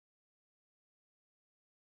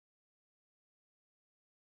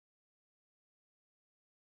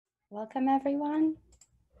Welcome, everyone.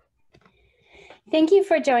 Thank you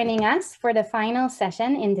for joining us for the final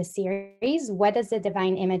session in the series, What Does the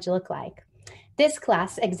Divine Image Look Like? This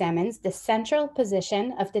class examines the central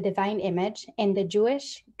position of the divine image in the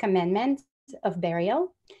Jewish commandment of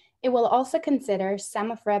burial. It will also consider some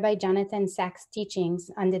of Rabbi Jonathan Sachs' teachings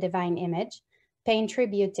on the divine image, paying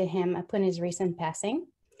tribute to him upon his recent passing.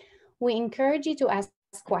 We encourage you to ask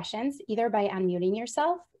questions either by unmuting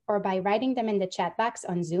yourself or by writing them in the chat box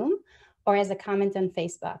on Zoom or as a comment on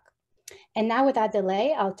Facebook. And now without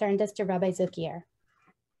delay, I'll turn this to Rabbi Zuckier.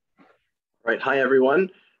 Right, hi everyone.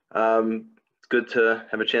 It's good to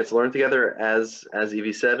have a chance to learn together. As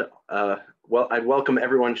Evie said, well, I welcome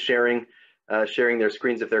everyone sharing their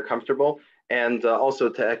screens if they're comfortable. And also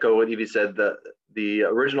to echo what Evie said, the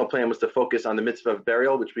original plan was to focus on the mitzvah of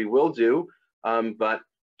burial, which we will do, but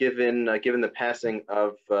given the passing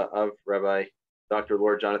of Rabbi Dr.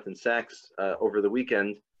 Lord Jonathan Sachs over the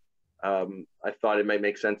weekend, I thought it might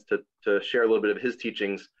make sense to share a little bit of his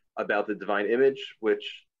teachings about the divine image,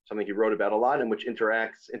 which something he wrote about a lot and which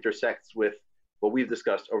intersects with what we've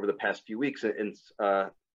discussed over the past few weeks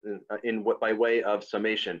by way of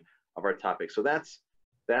summation of our topic. So that's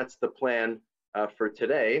the plan for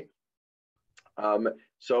today.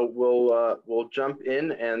 So we'll jump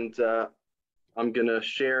in, and I'm going to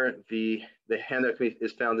share the handout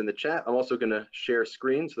is found in the chat. I'm also going to share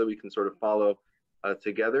screen so that we can sort of follow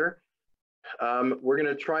together. We're going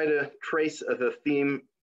to try to trace the theme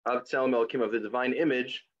of Tselem Elokim, of the divine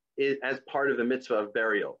image, as part of the mitzvah of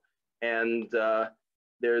burial. And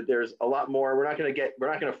there's a lot more. We're not going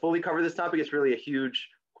to fully cover this topic. It's really a huge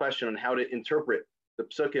question on how to interpret the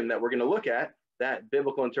psukim that we're going to look at. That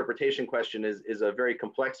biblical interpretation question is a very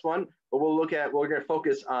complex one, but we're going to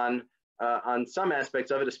focus on some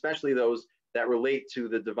aspects of it, especially those that relate to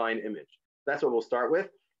the divine image. That's what we'll start with.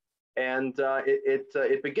 And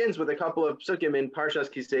it begins with a couple of psukim in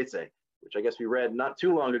Parshas Kiseitze, which I guess we read not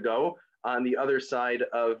too long ago on the other side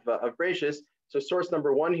of Bereshis. So source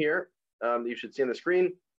number one here, you should see on the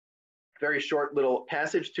screen, very short little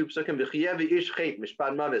passage, two psukim.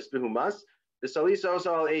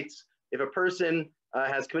 If a person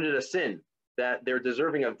has committed a sin that they're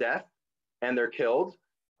deserving of death and they're killed,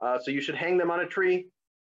 so you should hang them on a tree.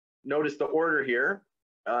 Notice the order here.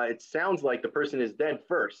 It sounds like the person is dead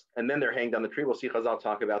first, and then they're hanged on the tree. We'll see Chazal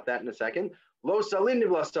talk about that in a second. Lo salin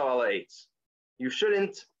nivlasal ala eitz. You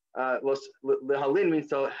shouldn't, lehalin means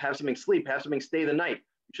to have something sleep, have something stay the night.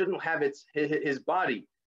 You shouldn't have his body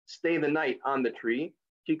stay the night on the tree.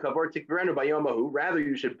 Ki kavor tikverenu bayomahu. Rather,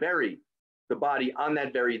 you should bury the body on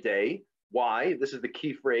that very day. Why? This is the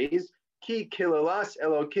key phrase. Ki kilalas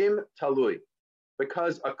elokim talui.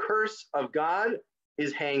 Because a curse of God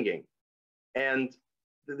is hanging. And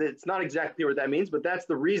it's not exactly clear what that means, but that's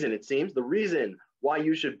the reason, it seems. The reason why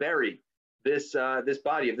you should bury this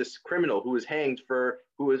body of this criminal who was hanged who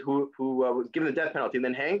was given the death penalty and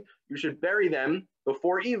then hanged. You should bury them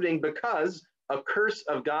before evening because a curse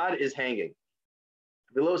of God is hanging.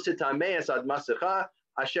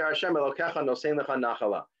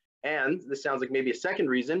 And this sounds like maybe a second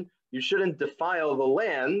reason. You shouldn't defile the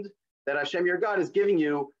land that Hashem your God is giving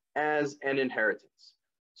you as an inheritance.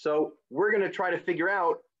 So we're going to try to figure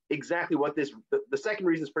out exactly what the second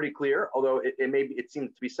reason is pretty clear, although it seems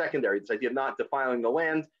to be secondary. This idea of not defiling the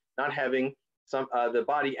land, not having the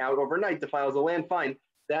body out overnight defiles the land. Fine,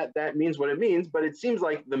 that means what it means, but it seems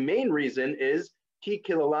like the main reason is ki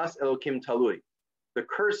kilalas elokim talui. The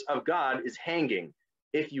curse of God is hanging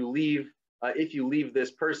if you leave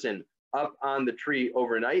this person up on the tree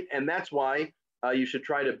overnight, and that's why you should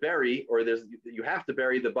try to bury, or you have to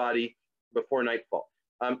bury the body before nightfall.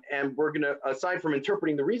 And we're going to, aside from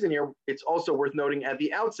interpreting the reason here, it's also worth noting at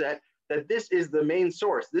the outset that this is the main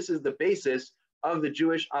source. This is the basis of the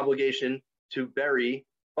Jewish obligation to bury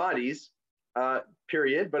bodies,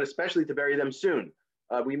 period, but especially to bury them soon.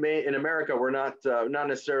 In America, we're not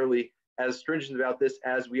necessarily as stringent about this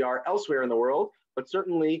as we are elsewhere in the world, but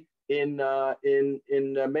certainly in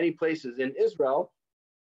many places in Israel,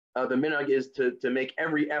 the minhag is to make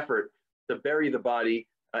every effort to bury the body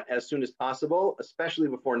as soon as possible, especially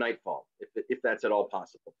before nightfall, if that's at all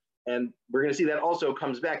possible. And we're going to see that also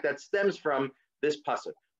comes back. That stems from this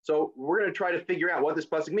pasuk. So we're going to try to figure out what this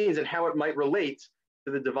pasuk means and how it might relate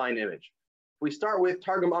to the divine image. We start with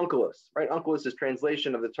Targum Onkelos, right? Onkelos is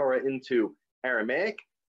translation of the Torah into Aramaic,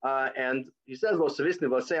 and he says, "Lo savisni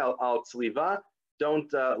v'asei al tzliva." Don't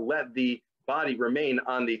let the body remain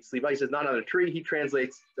on the tzliva. He says not on a tree. He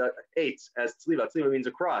translates eitz as tzliva. Tzliva means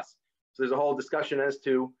a cross. So there's a whole discussion as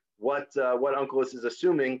to what Onkelos is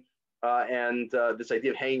assuming, and this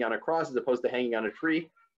idea of hanging on a cross as opposed to hanging on a tree.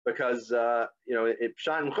 because it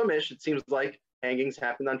Pshat and Chumash, it seems like hangings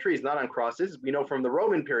happened on trees, not on crosses. We know from the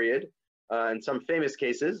Roman period, in some famous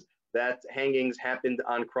cases, that hangings happened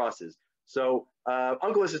on crosses. So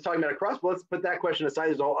Unkelos is talking about a cross, but let's put that question aside.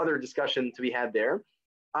 There's all other discussion to be had there.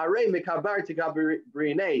 Rather,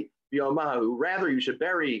 you should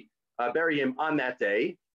bury him on that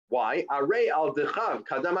day. Why?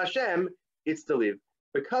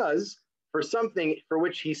 Because for something for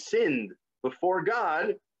which he sinned before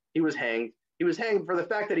God, he was hanged. He was hanged for the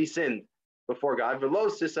fact that he sinned before God. And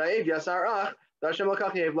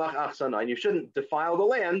you shouldn't defile the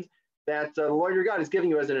land that the Lord your God is giving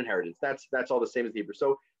you as an inheritance. That's all the same as the Hebrew.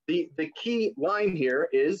 So the key line here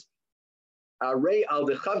is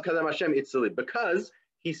because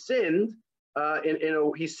he sinned,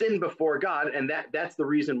 he sinned before God, and that's the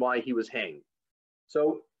reason why he was hanged.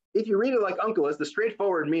 So if you read it like Unkelos, the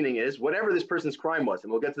straightforward meaning is whatever this person's crime was,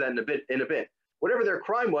 and we'll get to that in a bit. Whatever their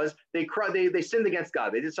crime was, they sinned against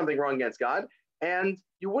God. They did something wrong against God, and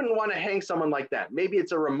you wouldn't want to hang someone like that. Maybe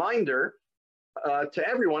it's a reminder to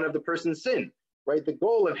everyone of the person's sin, right? The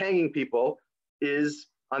goal of hanging people is,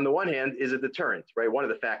 on the one hand, is a deterrent, right? One of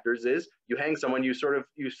the factors is you hang someone, you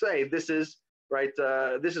say this is right.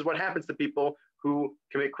 This is what happens to people who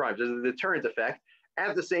commit crimes. There's a deterrent effect.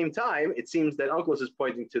 At the same time, it seems that Unkelos is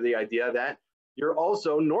pointing to the idea that you're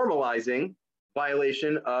also normalizing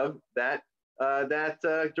violation of that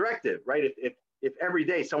directive, right? If every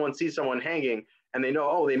day someone sees someone hanging and they know,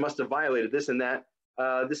 oh, they must have violated this and that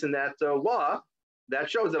law, that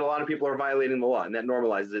shows that a lot of people are violating the law, and that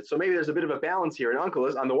normalizes it. So maybe there's a bit of a balance here in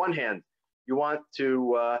Unkelos. On the one hand, you want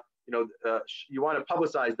to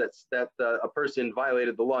publicize that a person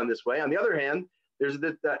violated the law in this way. On the other hand, there's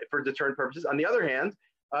for deterrent purposes. On the other hand,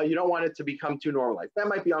 you don't want it to become too normalized. That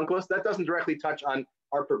might be Unkelos. That doesn't directly touch on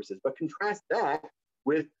our purposes, but contrast that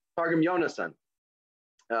with Targum Yonasan,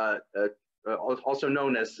 also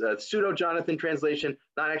known as pseudo-Jonathan translation,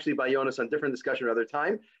 not actually by Yonasan, different discussion another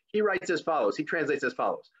time. He writes as follows. He translates as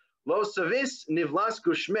follows: Lo savis nivlas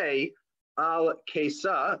gushmei al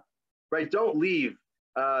kesa, right? Don't leave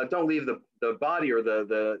the body or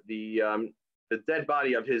the dead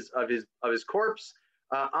body of his corpse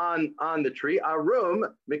on the tree. Arum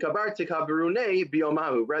mikabar tikabrune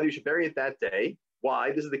biomahu. Rather, you should bury it that day.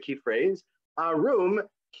 Why? This is the key phrase. Arum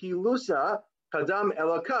kilusa kadam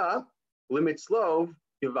elaka limitzlov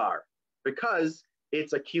givar. Because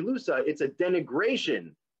it's a kilusa, it's a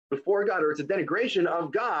denigration before God, or it's a denigration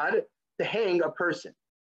of God to hang a person.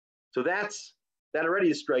 So that already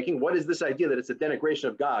is striking. What is this idea that it's a denigration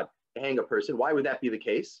of God to hang a person? Why would that be the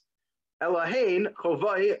case? Elahain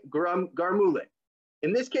chovai garmule.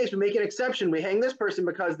 In this case, we make an exception. We hang this person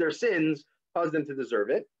because their sins caused them to deserve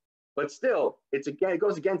it. But still, it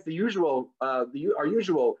goes against our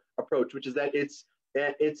usual approach, which is that it's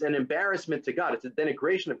an embarrassment to God. It's a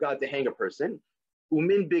denigration of God to hang a person.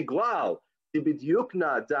 Umin biglal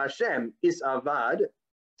tibidyukna dashem is avad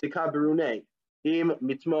tikabrune im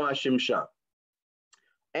mitmoa shimsha.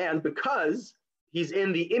 And because he's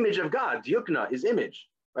in the image of God, dyukna is image,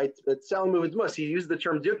 right? He used the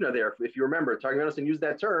term dyukna there. If you remember, Targum Yonasan used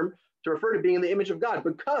that term to refer to being in the image of God.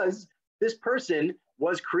 Because this person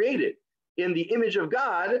was created in the image of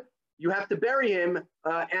God, you have to bury him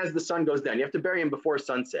as the sun goes down. You have to bury him before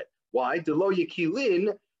sunset. Why? Delo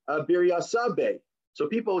yekilin biryasabe. So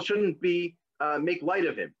people shouldn't make light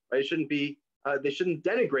of him. Right? They shouldn't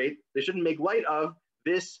denigrate. They shouldn't make light of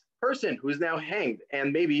this person who's now hanged,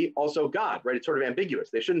 and maybe also God. Right? It's sort of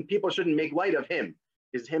ambiguous. People shouldn't make light of him.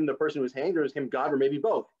 Is him the person who's hanged, or is him God, or maybe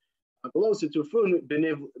both? Below situfun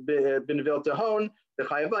benivil tahon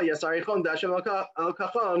dechayava yasarichon dashem al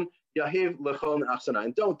kachon yahiv lechon achsana.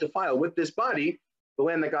 And don't defile with this body the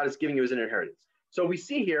land that God is giving you as an inheritance. So we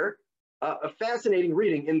see here a fascinating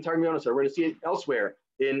reading in Targum Yonasan. We're going to see it elsewhere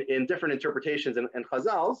in different interpretations and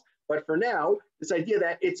Chazals. But for now, this idea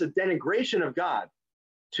that it's a denigration of God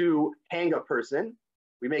to hang a person.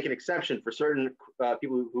 We make an exception for certain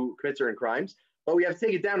people who commit certain crimes, but we have to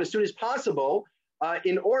take it down as soon as possible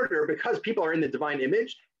in order, because people are in the divine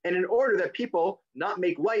image, and in order that people not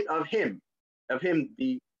make light of him,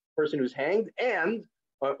 the person who's hanged, and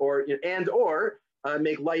or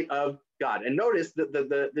make light of God. And notice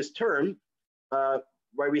that this term, right,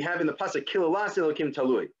 we have in the pasuk kilalas elokim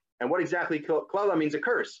talui, and what exactly klala means, a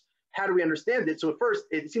curse. How do we understand it? So first,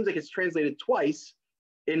 it seems like it's translated twice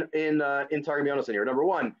in Targum Yonasan here. Number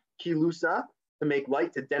one, kilusa, to make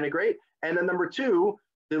light, to denigrate, and then number two,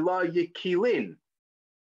 the la yikilin.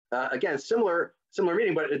 Again, similar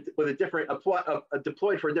meaning, but with a different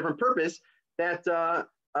deployed for a different purpose.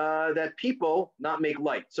 That people not make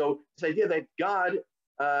light. So this idea that God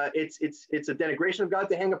it's a denigration of God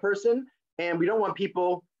to hang a person, and we don't want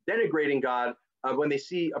people denigrating God when they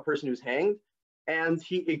see a person who's hanged. And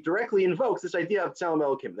he directly invokes this idea of Tzelem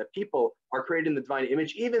Elokim, that people are created in the divine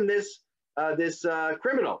image. Even this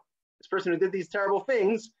criminal, this person who did these terrible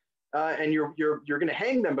things, and you're going to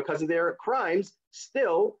hang them because of their crimes.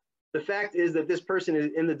 Still, the fact is that this person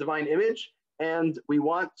is in the divine image, and we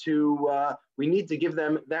need to give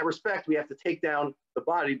them that respect. We have to take down the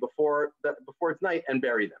body before it's night and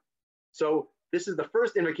bury them. So this is the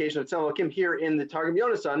first invocation of Tzelem Elokim here in the Targum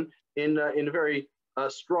Yonasan in a very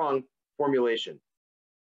strong formulation.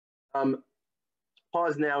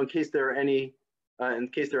 Pause now in case there are any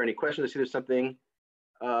questions. I see there's something.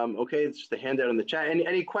 Okay, it's just a handout in the chat.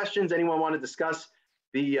 Any questions? Anyone want to discuss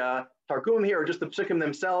the Targum here, or just the Psukim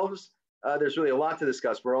themselves? There's really a lot to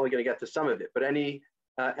discuss. We're only going to get to some of it, but any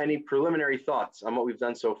preliminary thoughts on what we've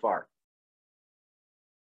done so far?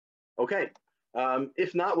 Okay,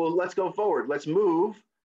 if not, well, let's go forward. Let's move.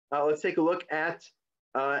 Let's take a look at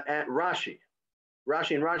Rashi.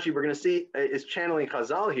 Rashi, we're going to see is channeling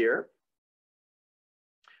Chazal here.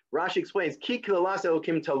 Rashi explains, Ki kilalas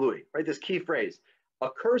elokim talui, right? This key phrase, a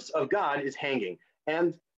curse of God is hanging.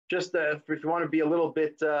 And just if you want to be a little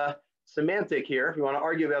bit semantic here, if you want to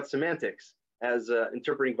argue about semantics, as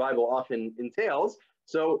interpreting Bible often entails,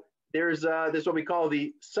 so there's what we call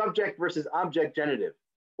the subject versus object genitive.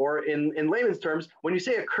 Or in layman's terms, when you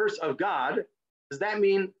say a curse of God, does that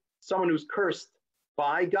mean someone who's cursed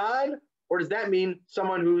by God? Or does that mean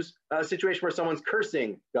someone who's a situation where someone's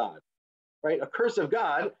cursing God? Right? A curse of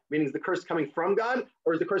God, meaning is the curse coming from God,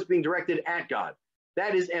 or is the curse being directed at God?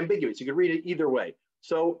 That is ambiguous. You could read it either way.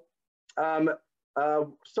 So,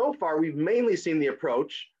 so far we've mainly seen the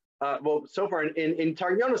approach. So far in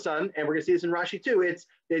Targum Yonasan, and we're going to see this in Rashi too. It's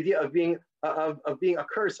the idea of being a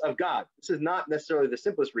curse of God. This is not necessarily the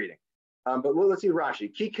simplest reading, but let's see Rashi.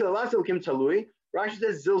 Ki kilalas elokim talui. Rashi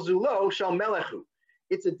says zilzulo shal melechu.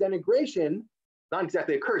 It's a denigration, not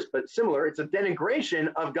exactly a curse, but similar. It's a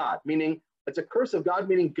denigration of God, meaning it's a curse of God,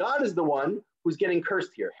 meaning God is the one who's getting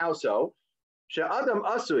cursed here. How so? She'adam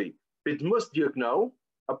asui b'dmus diukno.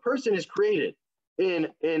 A person is created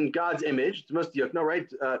in God's image. Dmus diukno, right?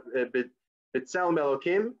 B'tzelem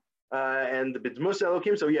Elokim and the b'dmus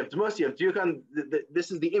Elokim. So you have dmus, you have diukon.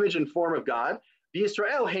 This is the image and form of God.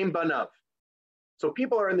 B'Yisrael heim banav. So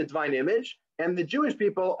people are in the divine image, and the Jewish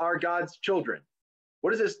people are God's children.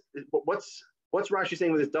 What is this? What's Rashi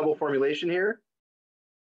saying with this double formulation here?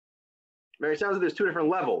 It sounds like there's two different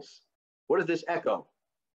levels. What does this echo?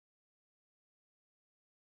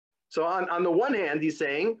 So on the one hand, he's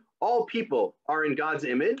saying all people are in God's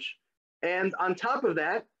image. And on top of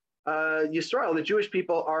that, Yisrael, the Jewish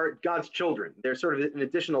people, are God's children. They're sort of an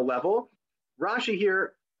additional level. Rashi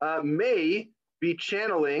here may be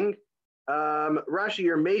channeling the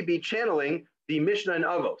Mishnah and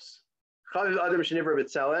Avos. Chaviv Adam Shenivra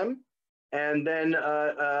B'Tzelem, and then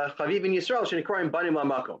Chaviv in Yisrael Shenikorim Banim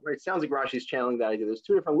Lamakom. Right? It sounds like Rashi's channeling that idea. There's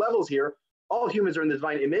two different levels here. All humans are in the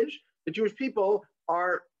divine image. The Jewish people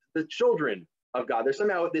are the children of God. There's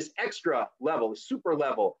somehow this extra level, this super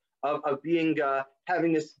level of being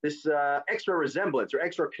having this extra resemblance or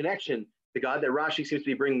extra connection to God that Rashi seems to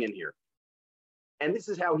be bringing in here. And this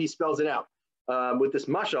is how he spells it out with this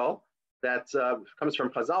mashal that comes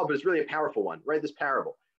from Chazal, but it's really a powerful one, right? This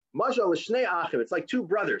parable. Mashal l'shnei achim. It's like two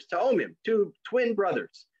brothers, ta'omim, two twin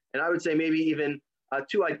brothers, and I would say maybe even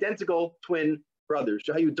two identical twin brothers.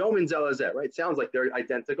 Shahayu domin zelazeh, right? Sounds like they're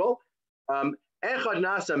identical. Echad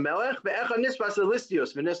nasa melech, ve'echad nispas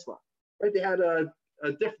listios v'nisla. Right? They had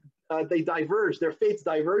they diverged. Their fates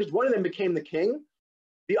diverged. One of them became the king.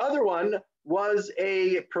 The other one was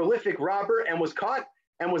a prolific robber and was caught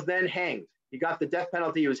and was then hanged. He got the death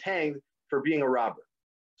penalty. He was hanged for being a robber.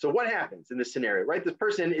 So what happens in this scenario, right? This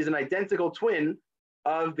person is an identical twin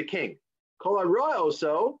of the king. Kol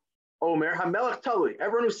also, Omer HaMelech Talui.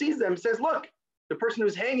 Everyone who sees them says, look, the person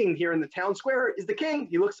who's hanging here in the town square is the king.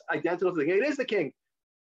 He looks identical to the king. It is the king.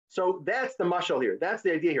 So that's the mashal here. That's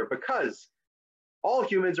the idea here, because all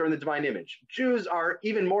humans are in the divine image. Jews are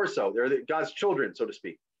even more so. They're God's children, so to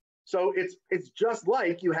speak. So it's just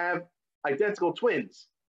like you have identical twins.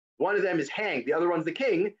 One of them is hanged. The other one's the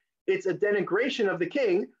king. It's a denigration of the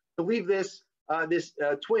king to leave this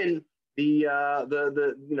twin, the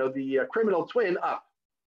criminal twin, up.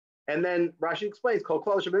 And then Rashi explains, "Kol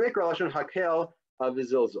klal shebemikra lashon hakel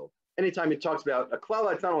v'zilzul." Anytime it talks about a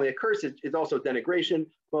klala, it's not only a curse; it's also denigration.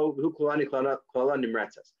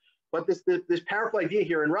 But this powerful idea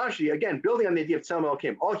here in Rashi, again, building on the idea of Tzelem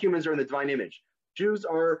Elokim, all humans are in the divine image. Jews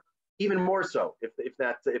are even more so, if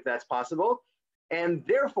that's possible, and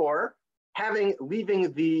therefore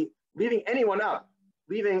leaving anyone up,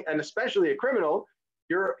 leaving, and especially a criminal,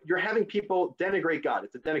 you're having people denigrate God.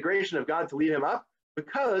 It's a denigration of God to leave him up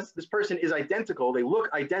because this person is identical. They look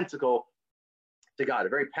identical to God. A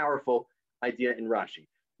very powerful idea in Rashi.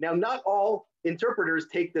 Now, not all interpreters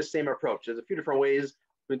take this same approach. There's a few different ways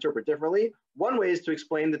to interpret differently. One way is to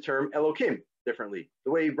explain the term Elokim differently.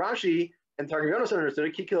 The way Rashi and Targum Yonasan understood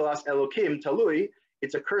it, Kikilas Elokim Talui,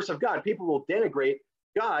 it's a curse of God. People will denigrate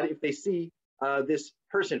God if they see this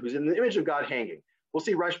person who's in the image of God hanging. We'll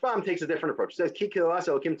see Rashbam takes a different approach. It says, Kikilas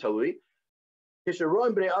Elokim Talui,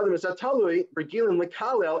 Kisharoim Bnei Adam es Talui, Bergilin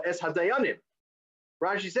Lekalel es Hadayanim.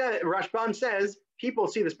 Rashbam says, people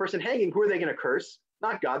see this person hanging, who are they going to curse?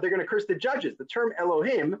 Not God, they're going to curse the judges. The term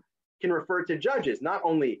Elohim can refer to judges, not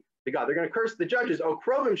only to God. They're going to curse the judges, O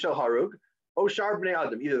Krovim Shel Harug, O Shar Bnei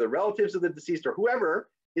Adam, either the relatives of the deceased or whoever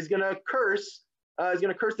is going to curse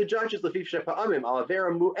the judges. Lefif Shepa'amim,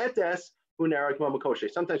 Alavera Mu'etes, Hunera Kmo Makoshe.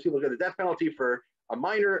 Sometimes people get the death penalty for a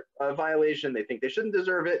minor violation. They think they shouldn't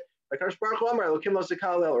deserve it. Like Hakadosh Baruch Hu Amar, Elokim lo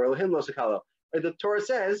sekalel, or Elohim lo sekalel. The Torah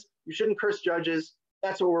says you shouldn't curse judges.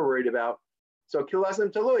 That's what we're worried about. So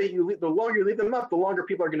kilasem talui, the longer you leave them up, the longer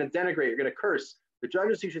people are going to denigrate, you're going to curse the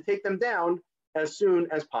judges. So you should take them down as soon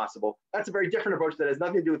as possible. That's a very different approach that has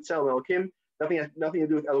nothing to do with Tselem Elokim, nothing to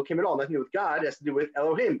do with Elokim at all, nothing to do with God. It has to do with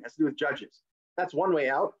Elohim, it has to do with judges. That's one way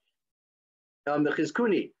out. The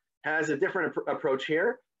Chizkuni has a different approach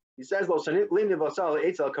here. He says, "Lo sanit lim nevasal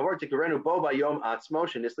eitzel kavar tikurenu bo bayom atzmo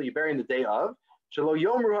shenisli." You bury in the day of shelo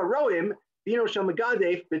yomru haroim bino shel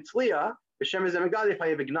megadef bitzliya b'shem ezem megadef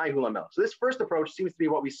hayev ignai hulamel. So this first approach seems to be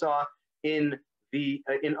what we saw in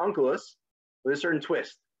Onkelos with a certain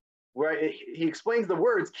twist, where he explains the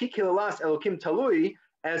words ki kilalas elokim talui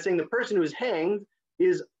as saying the person who is hanged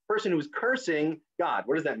is a person who's cursing God.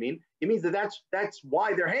 What does that mean? It means that that's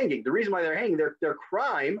why they're hanging. The reason why they're hanging, their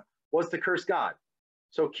crime was to curse God.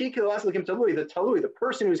 So ki kilalas elokim talui, the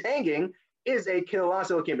person who's hanging is a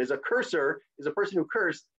kilalas elokim, is a cursor, is a person who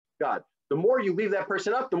cursed God. The more you leave that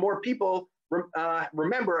person up, the more people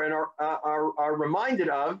remember and are reminded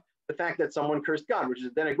of the fact that someone cursed God, which is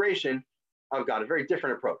a denigration of God, a very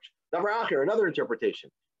different approach. Another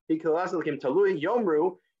interpretation. Ki kilalas elokim talui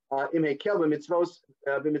yomru im hekel b'mitzvos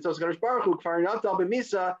Kadosh Baruch Hu kfar natal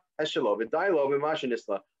b'misa eshelo v'dailo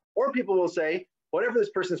b'mashenisla. Or people will say, whatever this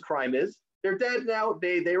person's crime is, they're dead now.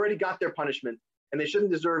 They already got their punishment, and they shouldn't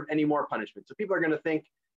deserve any more punishment. So people are going to think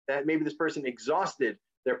that maybe this person exhausted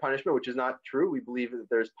their punishment, which is not true. We believe that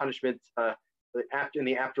there's punishment in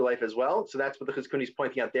the afterlife as well. So that's what the Chizkuni is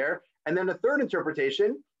pointing out there. And then the third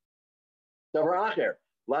interpretation, davar acher,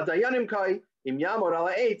 la dayanim kai im yamod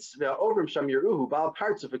ala eitz ve'ovrim sham yeruhu bal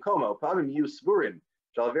parts of v'komo pavim yu svurim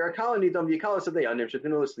shal ve'rakala nidam v'yikalas adayanim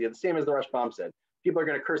shetinu lisli. The same as the Rashbam said. People are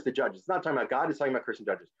going to curse the judges. It's not talking about God. It's talking about cursing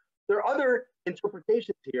judges. There are other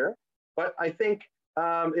interpretations here, but I think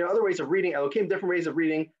other ways of reading Elokim, different ways of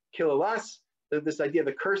reading Kilalas, this idea of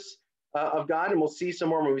the curse of God, and we'll see some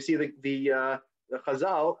more when we see the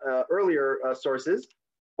Chazal earlier sources.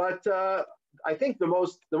 But I think the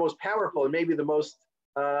most powerful and maybe the most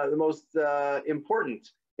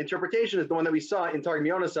important interpretation is the one that we saw in Targum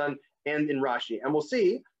Yonasan and in Rashi. And we'll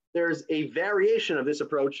see there's a variation of this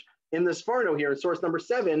approach in the Sforno here in source number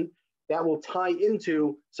 7 that will tie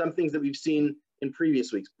into some things that we've seen in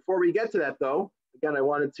previous weeks. Before we get to that, though, again, I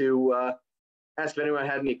wanted to ask if anyone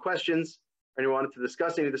had any questions, or anyone wanted to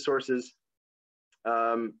discuss any of the sources,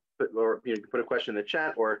 or you can put a question in the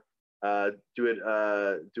chat, or do it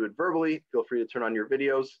verbally. Feel free to turn on your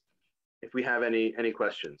videos if we have any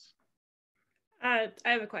questions. I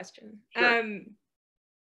have a question. Sure.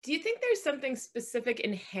 Do you think there's something specific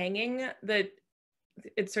in hanging that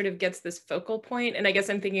it sort of gets this focal point? And I guess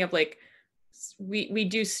I'm thinking of like, we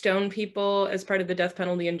do stone people as part of the death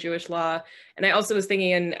penalty in Jewish law. And I also was thinking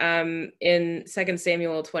in 2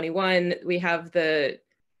 Samuel 21, we have the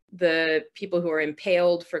people who are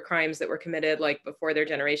impaled for crimes that were committed like before their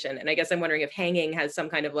generation. And I guess I'm wondering if hanging has some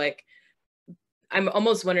kind of like, I'm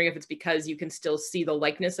almost wondering if it's because you can still see the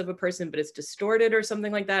likeness of a person, but it's distorted or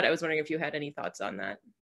something like that. I was wondering if you had any thoughts on that.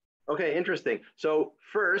 Okay, interesting. So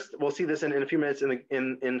first, we'll see this in a few minutes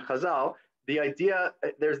in Chazal. The idea,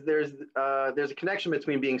 there's a connection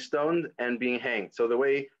between being stoned and being hanged. So the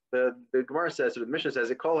way the Gemara says, or the Mishnah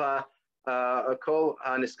says, kol ha-niskalim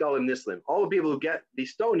nislim. All the people who get the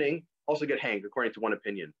stoning also get hanged, according to one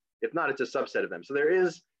opinion. If not, it's a subset of them. So there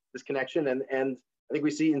is this connection, and I think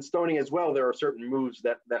we see in stoning as well, there are certain moves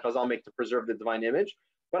that Chazal make to preserve the divine image.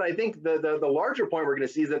 But I think the larger point we're going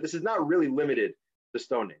to see is that this is not really limited to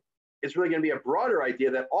stoning. It's really going to be a broader idea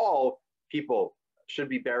that all people should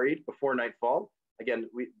be buried before nightfall. Again,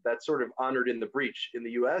 that's sort of honored in the breach in the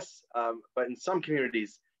US, but in some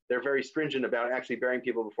communities, they're very stringent about actually burying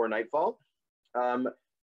people before nightfall. And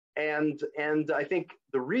I think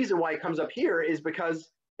the reason why it comes up here is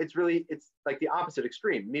because it's like the opposite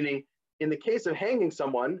extreme, meaning in the case of hanging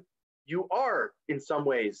someone, you are in some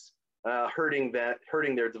ways hurting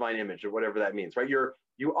their divine image, or whatever that means, right?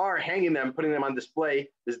 You are hanging them, putting them on display,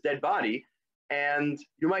 this dead body, and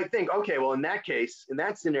you might think, okay, well, in that case, in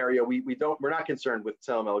that scenario, we're not concerned with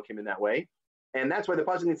Tselem Elokim in that way, and that's why the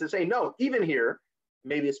pasuk needs to say no. Even here,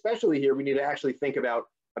 maybe especially here, we need to actually think about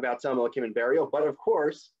Tselem Elokim and burial. But of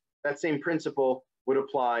course, that same principle would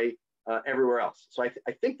apply everywhere else. So I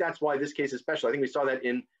think that's why this case is special. I think we saw that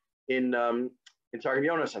in Targum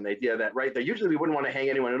Yonasan, the idea that, right, that usually we wouldn't want to hang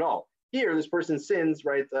anyone at all. Here, this person's sins,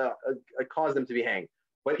 right, caused them to be hanged.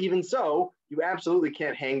 But even so, you absolutely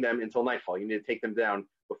can't hang them until nightfall. You need to take them down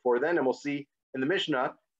before then. And we'll see in the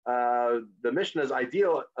Mishnah, the Mishnah's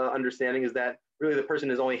ideal understanding is that really the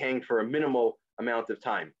person is only hanged for a minimal amount of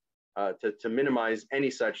time to minimize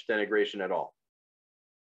any such denigration at all.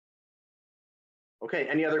 Okay,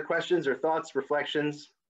 any other questions or thoughts,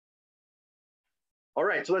 reflections? All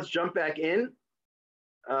right, so let's jump back in.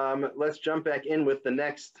 Let's jump back in with the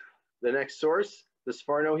next source, the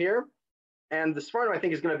Sforno here. And the Sforno, I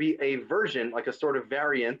think, is going to be a version, like a sort of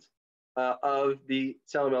variant of the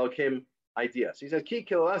Tselem Elokim idea. So he says, Ki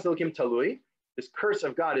kilas Elokim talui, this curse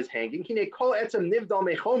of God is hanging. Hine kol etzem nivdal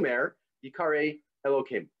mechomer yikare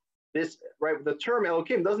Elokim. This, right, the term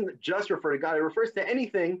Elokim doesn't just refer to God, it refers to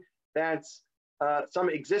anything that's some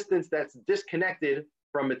existence that's disconnected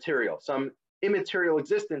from material, some immaterial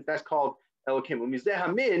existence, that's called Elokim. Umizeh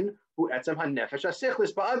hamin hu etzem hanefesh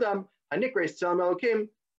hasichlis ba'adam hanikres Tselem Elokim.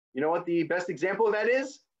 You know what the best example of that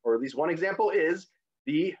is? Or at least one example is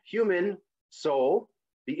the human soul,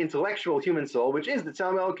 the intellectual human soul, which is the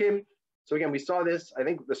Tselem Elokim. So again, we saw this, I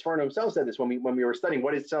think the Sforno himself said this when we were studying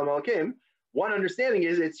what is Tselem Elokim. One understanding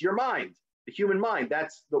is it's your mind, the human mind.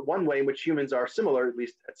 That's the one way in which humans are similar, at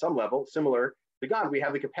least at some level, similar to God. We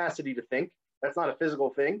have the capacity to think. That's not a physical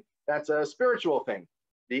thing. That's a spiritual thing,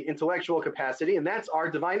 the intellectual capacity, and that's our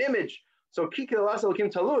divine image. So Ki kilas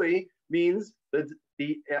Elokim talui means the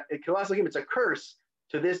kilas Elokim, it's a curse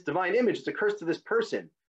to this divine image. It's a curse to this person's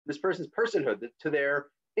personhood, to their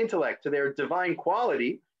intellect, to their divine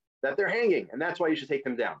quality that they're hanging, and that's why you should take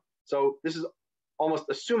them down. So this is almost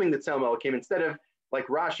assuming that Tselem Elokim, instead of like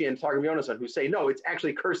Rashi and Targum Yonasan, who say, no, it's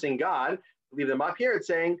actually cursing God, leave them up here. It's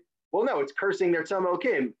saying, well, no, it's cursing their Tselem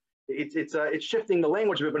Elokim. It's shifting the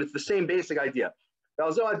language a bit, but it's the same basic idea.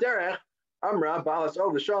 Etc.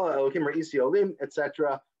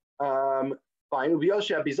 Fine.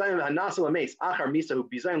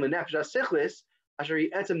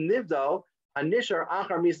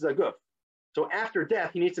 So after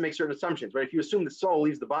death, he needs to make certain assumptions, right? If you assume the soul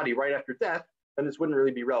leaves the body right after death, then this wouldn't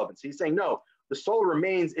really be relevant. So he's saying, no, the soul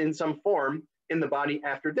remains in some form in the body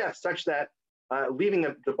after death, such that leaving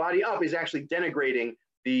the body up is actually denigrating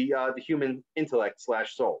the human intellect /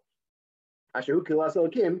 soul.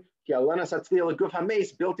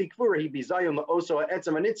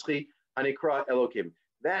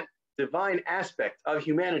 That divine aspect of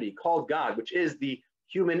humanity called God, which is the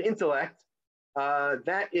human intellect,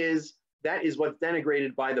 that is what's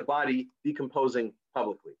denigrated by the body decomposing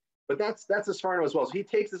publicly. But that's a Sforno as well. So he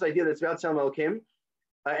takes this idea that's about Tselem Elokim,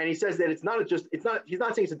 and he says that he's not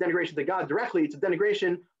saying it's a denigration to God directly, it's a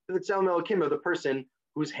denigration to the Tselem Elokim of the person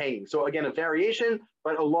who's hanging. So again, a variation,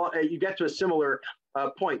 but you get to a similar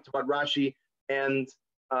point to what Rashi and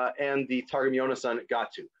the Targum Yonasan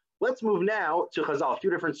got to. Let's move now to Chazal, a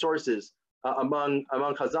few different sources among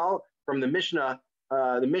Chazal from the Mishnah,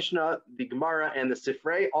 the Gemara, and the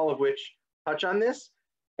Sifrei, all of which touch on this.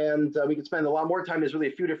 And we could spend a lot more time. There's really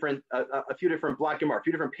a few different block Gemara, a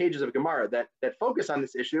few different pages of Gemara that focus on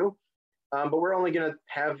this issue. But we're only going to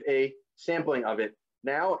have a sampling of it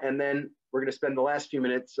now, and then we're going to spend the last few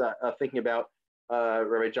minutes thinking about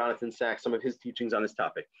Rabbi Jonathan Sachs, some of his teachings on this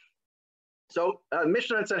topic. So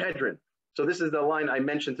Mishnah and Sanhedrin. So this is the line I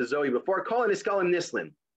mentioned to Zoe before. Kol niskalim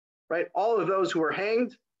nislin, right? All of those who are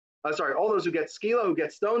hanged, all those who get skila, who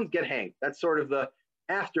get stoned, get hanged. That's sort of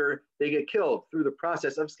after they get killed through the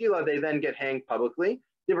process of skila, they then get hanged publicly.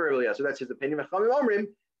 So that's his opinion.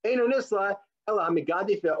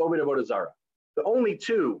 The only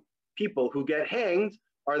two people who get hanged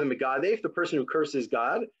are the Megadef, the person who curses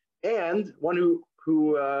God, and one who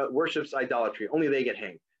worships idolatry. Only they get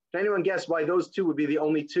hanged. Can anyone guess why those two would be the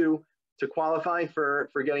only two to qualify for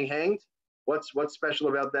getting hanged? What's special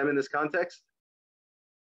about them in this context?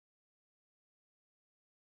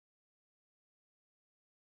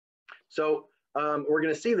 So we're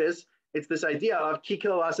going to see this. It's this idea of ki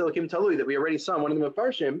kilas Elokim talui that we already saw in one of the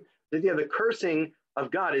Mefarshim, the idea of the cursing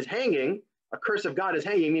of God is hanging, a curse of God is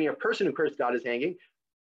hanging, meaning a person who cursed God is hanging.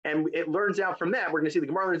 And it learns out from that, we're going to see the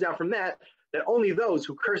Gemara learns out from that, that only those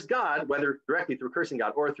who curse God, whether directly through cursing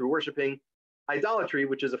God or through worshiping idolatry,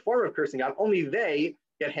 which is a form of cursing God, only they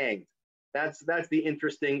get hanged. That's the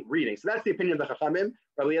interesting reading. So that's the opinion of the Chachamim.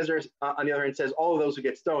 Rabbi Eliezer, on the other hand, says all of those who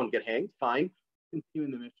get stoned get hanged. Fine. Continue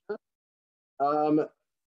in the Mishnah.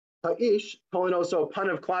 Ha'ish, also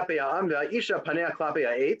panav klape ha'amda, isha panea klape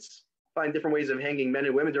ha'etz. Find different ways of hanging men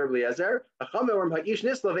and women. Rabbi Eliezer. Chachamim ha'ish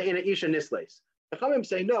nisla ve'ena isha nisles. The Chachamim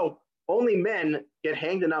say no, only men get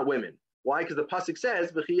hanged and not women. Why? Because the pasuk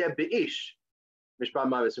says v'chiyeh be'ish mishpat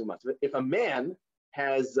mavis umas. If a man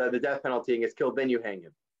has the death penalty and gets killed, then you hang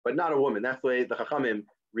him, but not a woman. That's the way the Chachamim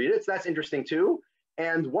read it. So that's interesting too.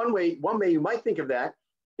 And one way you might think of that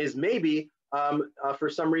is maybe for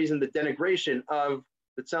some reason the denigration of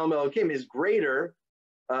the Tzelem Elokim is greater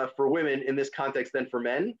for women in this context than for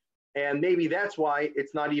men, and maybe that's why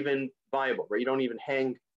it's not even viable. Right? You don't even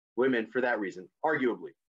hang women for that reason,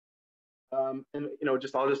 arguably. And I'll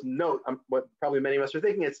just note what probably many of us are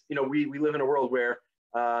thinking. It's we live in a world where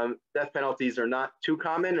death penalties are not too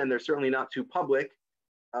common, and they're certainly not too public.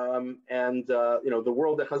 The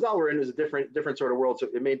world that Chazal we're in is a different sort of world, so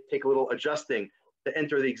it may take a little adjusting to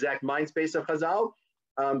enter the exact mind space of Chazal.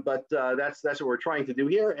 But that's what we're trying to do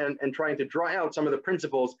here, and trying to draw out some of the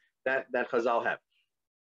principles that Chazal have.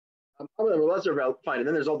 Fine, and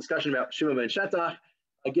then there's all discussion about Shimon ben Shetach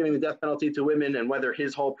giving the death penalty to women and whether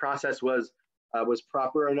his whole process was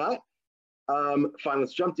proper or not. Fine,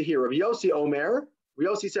 let's jump to here. Rabbi Yossi Omer.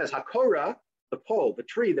 Rabbi Yossi says, Hakora, the pole, the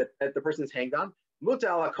tree that the person's hanged on, Muta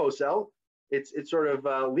ala kosel, it's sort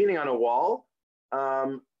of leaning on a wall.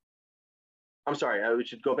 I'm sorry, we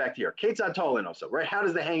should go back to here. Ketzad tolin also, right? How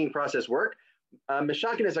does the hanging process work?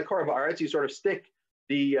 Meshakin is a kor ba'aretz. You sort of stick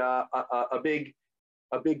a big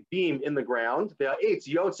beam in the ground. It's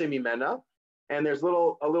yotze mimena, and there's a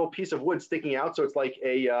little piece of wood sticking out. So it's like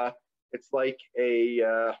a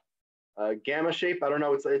gamma shape. I don't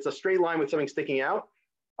know. It's a straight line with something sticking out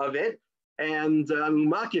of it. And the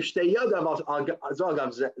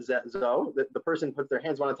person puts their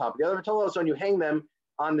hands one on top of the other. And you hang them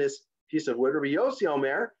on this piece of wood. Rabbi Yossi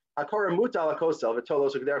Omer, and Rabbi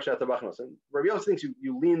Yossi thinks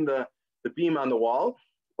you lean the beam on the wall.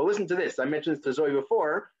 But listen to this. I mentioned this to Zoe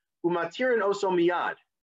before. Umatirin oso miyad.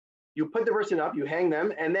 You put the person up, you hang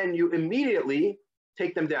them, and then you immediately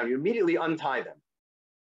take them down. You immediately untie them.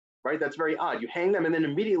 Right? That's very odd. You hang them and then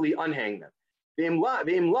immediately unhang them.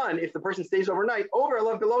 If the person stays overnight, over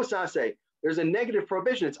alav below sase, there's a negative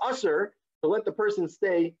prohibition. It's usher to let the person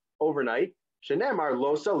stay overnight. Shenemar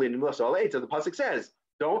lo salin lo saleit. So the pasuk says,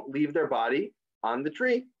 don't leave their body on the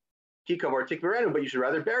tree. Kikavar tikverenu, but you should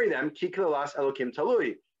rather bury them. Kikalas elokim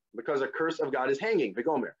talui, because a curse of God is hanging.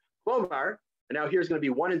 Vigomer. Klomar. And now here's going to be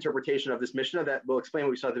one interpretation of this Mishnah that will explain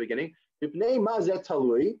what we saw at the beginning.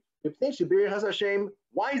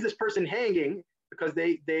 Why is this person hanging? Because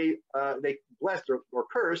they blessed or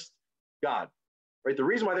cursed God, right? The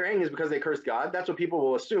reason why they're hanging is because they cursed God. That's what people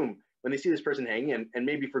will assume when they see this person hanging, and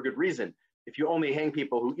maybe for good reason. If you only hang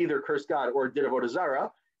people who either cursed God or did avodah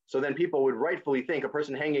zarah, so then people would rightfully think a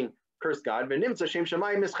person hanging cursed God, and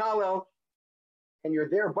you're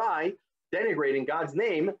thereby denigrating God's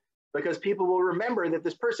name, because people will remember that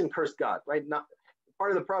this person cursed God, right? Not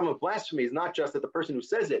part of the problem of blasphemy is not just that the person who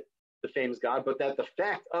says it defames God, but that the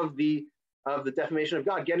fact of the defamation of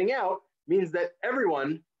God getting out means that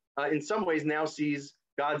everyone in some ways now sees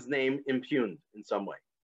God's name impugned in some way.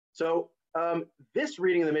 So this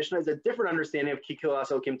reading of the Mishnah is a different understanding of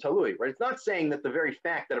Kikilas Elokim Talui, right? It's not saying that the very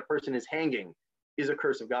fact that a person is hanging is a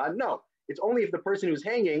curse of God. No, it's only if the person who's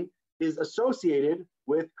hanging is associated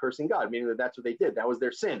with cursing God, meaning that that's what they did. That was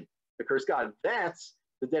their sin, to curse God. That's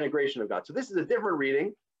the denigration of God. So this is a different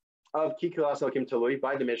reading of Kikilas Elokim Talui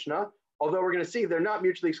by the Mishnah, although we're going to see they're not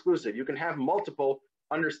mutually exclusive. You can have multiple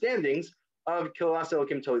understandings of Kikilas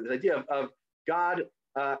Elokim Talui, this idea of God,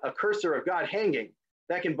 a cursor of God hanging.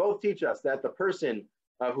 That can both teach us that the person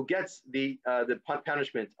who gets the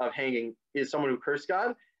punishment of hanging is someone who cursed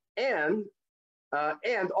God, and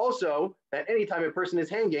also that anytime a person is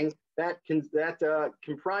hanging, that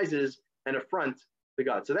comprises an affront to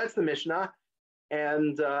God. So that's the Mishnah,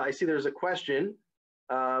 and I see there's a question.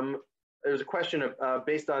 There's a question of,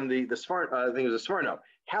 based on the Sforno, I think it was a Sforno.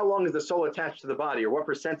 How long is the soul attached to the body, or what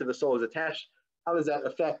percent of the soul is attached? How does that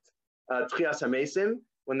affect Tchias HaMesim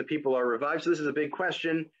when the people are revived? So this is a big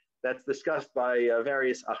question that's discussed by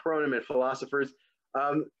various achronim and philosophers.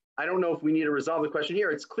 I don't know if we need to resolve the question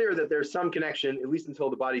here. It's clear that there's some connection, at least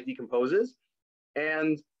until the body decomposes.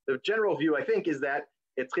 And the general view, I think, is that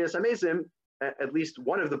at Tchias HaMesim, at least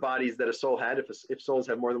one of the bodies that a soul had, if souls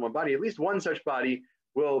have more than one body, at least one such body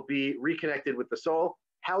will be reconnected with the soul.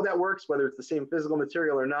 How that works, whether it's the same physical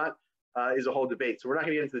material or not, is a whole debate. So we're not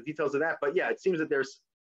going to get into the details of that. But yeah, it seems that there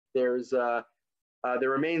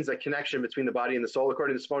remains a connection between the body and the soul,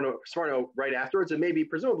 according to Sforno right afterwards, and maybe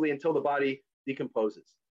presumably until the body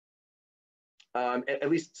decomposes. At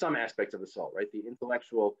least some aspects of the soul, right? The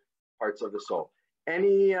intellectual parts of the soul.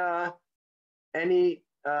 Any other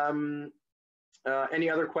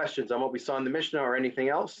questions on what we saw in the Mishnah or anything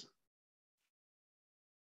else?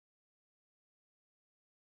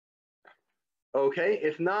 Okay,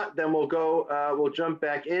 if not, then we'll go. We'll jump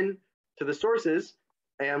back in to the sources,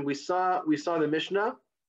 and we saw the Mishnah.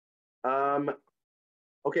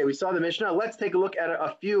 Okay, we saw the Mishnah. Let's take a look at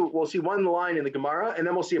a few. We'll see one line in the Gemara, and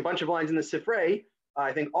then we'll see a bunch of lines in the Sifrei.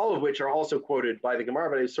 I think all of which are also quoted by the Gemara,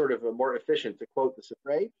 but it's sort of more efficient to quote the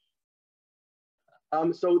Sifrei.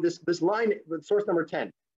 So this line, source number 10,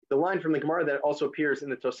 the line from the Gemara that also appears in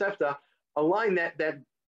the Tosefta, a line that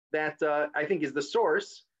I think is the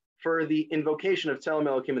source for the invocation of Tzelem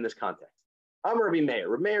Elokim in this context. Amar Rabbi Meir.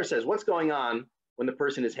 Rabbi Meir says, what's going on when the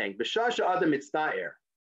person is hanged? B'shasha adam mitzta'er.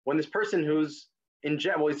 When this person who's in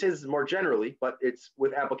general, well, he says this more generally, but it's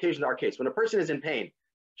with application to our case. When a person is in pain,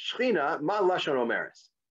 Shechina ma lashon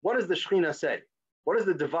omeres. What does the Shechina say? What does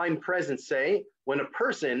the divine presence say when a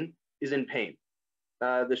person is in pain?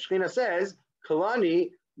 The Shechina says,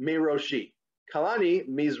 Kalani miroshi. Kalani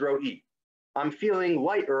mizro'i. I'm feeling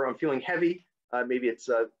light, or I'm feeling heavy. Maybe it's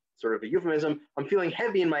sort of a euphemism. I'm feeling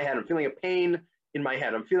heavy in my head. I'm feeling a pain in my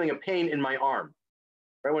head. I'm feeling a pain in my arm.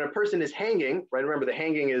 Right? When a person is hanging, right? Remember, the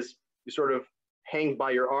hanging is you sort of hang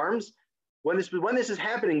by your arms. When this is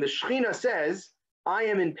happening, the Shechina says, I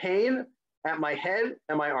am in pain at my head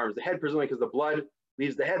and my arms. The head, presumably, because the blood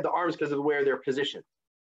leaves the head. The arms, because of where they're positioned.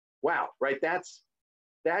 Wow, right? That's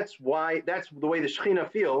the way the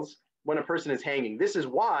Shechina feels when a person is hanging. This is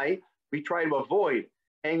why we try to avoid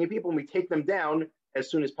hanging people, and we take them down as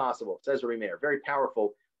soon as possible, says Rabbi Meir. Very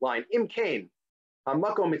powerful line. Im kain,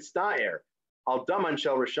 hamako mitzta'er, al daman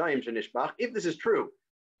shel rishayim shenishbach. If this is true,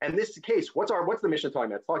 and this is the case, what's the Mishnah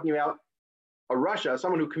talking about? It's talking about a Rasha,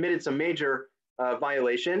 someone who committed some major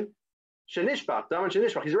violation. Shenishbach, daman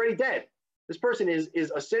shenishbach. He's already dead. This person is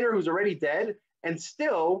a sinner who's already dead, and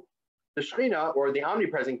still the Shechina, or the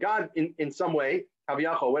omnipresent God, in some way,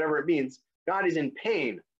 Kaviyachol, whatever it means, God is in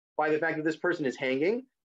pain by the fact that this person is hanging.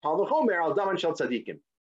 All the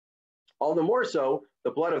more so, the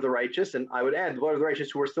blood of the righteous, and I would add the blood of the righteous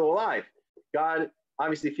who are still alive. God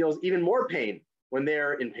obviously feels even more pain when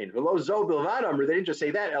they're in pain. They didn't just say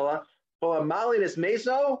that, Ella.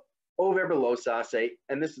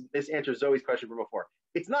 And this answers Zoe's question from before.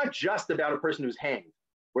 It's not just about a person who's hanged,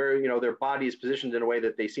 where their body is positioned in a way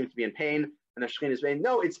that they seem to be in pain and the Shekhinah is pain.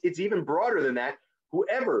 No, it's even broader than that.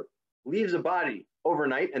 Whoever leaves a body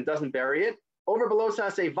overnight and doesn't bury it, over below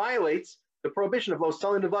Sase violates the prohibition of Lo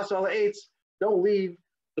Salin Devas Ala Eitz. Don't leave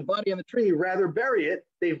the body on the tree, rather bury it.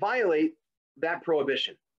 They violate that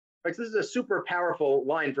prohibition. Right, so this is a super powerful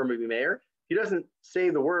line from Rabbi Meir. He doesn't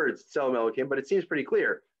say the words Tzelem Elokim, but it seems pretty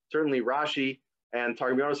clear. Certainly Rashi and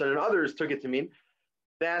Targum Yonasan and others took it to mean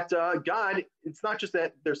that God, it's not just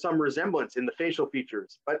that there's some resemblance in the facial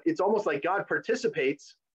features, but it's almost like God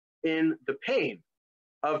participates in the pain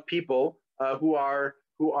of people who are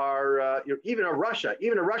even a Rasha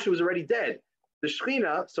who's already dead. The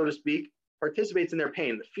Shechina, so to speak, participates in their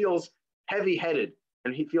pain. It feels heavy-headed,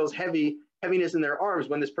 and he feels heaviness in their arms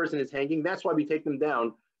when this person is hanging. That's why we take them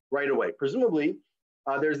down right away. Presumably,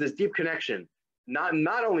 there's this deep connection,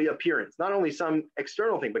 not only appearance, not only some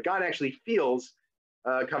external thing, but God actually feels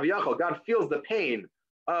Kaviyachol. God feels the pain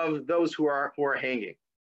of those who are hanging.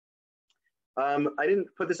 I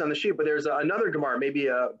didn't put this on the sheet, but there's another Gemara, maybe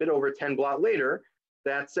a bit over 10 blot later,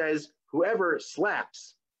 that says whoever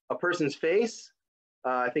slaps a person's face,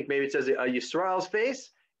 I think maybe it says a Yisrael's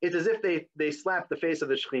face, it's as if they slap the face of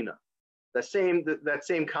the Shechina. That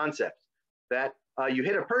same concept, that you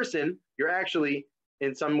hit a person, you're actually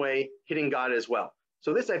in some way hitting God as well.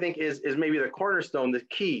 So this, I think, is maybe the cornerstone, the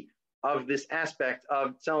key of this aspect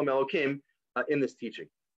of Tzelem Elokim in this teaching.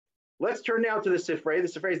 Let's turn now to the Sifrei.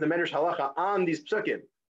 The Sifrei is the Medrash Halacha on these psukim.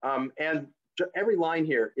 And every line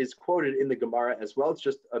here is quoted in the Gemara as well. It's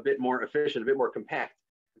just a bit more efficient, a bit more compact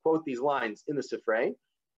to quote these lines in the Sifrei.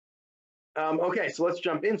 Okay, so let's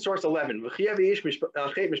jump in. Source 11. If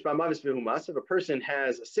a person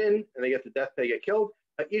has a sin and they get the death penalty, get killed,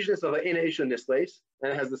 and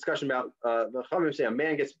it has discussion about the Chavim say a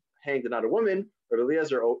man gets hanged and not a woman. Rabbi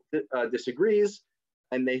Eliezer disagrees,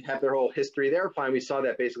 and they have their whole history there. Fine, we saw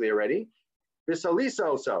that basically already. Bisalisa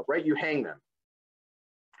also, right? You hang them.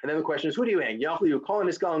 And then the question is, who do you hang? You call in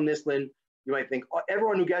Niskal and Nislin. You might think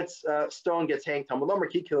everyone who gets stoned gets hanged.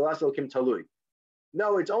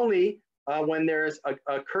 No, it's only when there's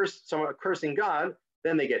a curse, someone cursing God,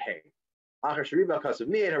 then they get hanged. They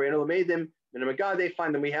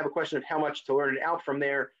find that we have a question of how much to learn it out from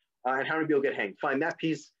there and how many people get hanged. Find that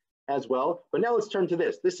piece as well. But now let's turn to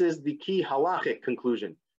this. This is the key halachic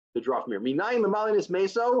conclusion to draw from here.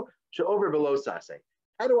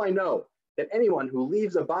 How do I know that anyone who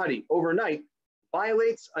leaves a body overnight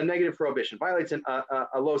violates a negative prohibition, violates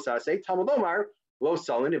a lo sase? Talmud Omar, lo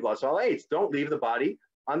salin ivlas al eitz. Don't leave the body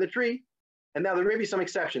on the tree. And now there may be some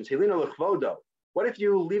exceptions. Helino lechvodo. What if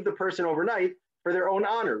you leave the person overnight for their own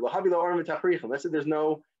honor? Let's say there's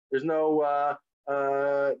no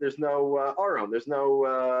aron, there's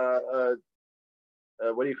no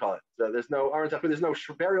what do you call it? There's no aron, there's no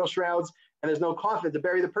burial shrouds, and there's no coffin to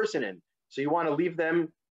bury the person in. So you want to leave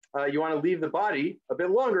them, you want to leave the body a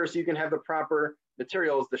bit longer so you can have the proper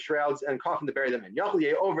materials, the shrouds and coffin to bury them in. If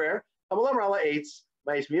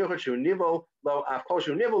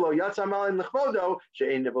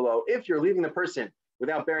you're leaving the person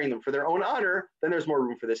without burying them for their own honor, then there's more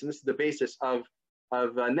room for this. And this is the basis of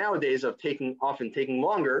nowadays of often taking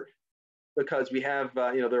longer, because we have,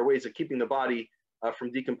 there are ways of keeping the body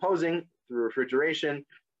from decomposing through refrigeration,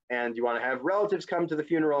 and you want to have relatives come to the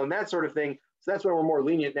funeral and that sort of thing. So that's why we're more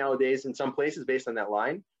lenient nowadays in some places based on that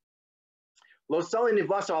line. There's a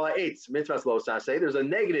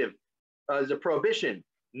negative, there's a prohibition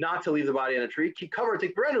not to leave the body on a tree.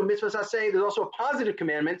 There's also a positive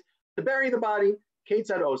commandment to bury the body.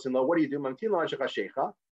 What do you do?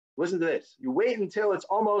 Listen to this. You wait until it's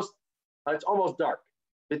almost dark.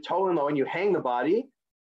 And you hang the body.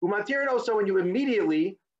 Also, when you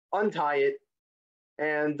immediately untie it,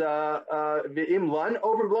 and if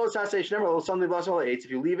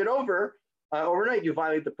you leave it over overnight, you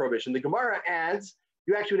violate the prohibition. The Gemara adds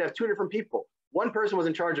you actually would have two different people. One person was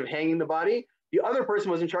in charge of hanging the body. The other person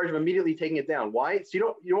was in charge of immediately taking it down. Why? So you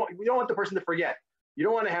don't want the person to forget. You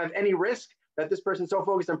don't want to have any risk that this person's so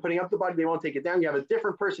focused on putting up the body, they won't take it down. You have a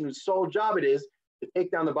different person whose sole job it is to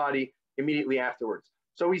take down the body immediately afterwards.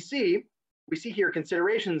 So we see here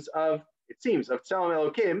considerations of, it seems, of Tzelem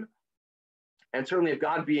Elokim, and certainly of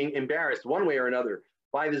God being embarrassed one way or another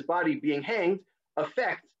by this body being hanged,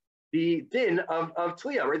 affect the din of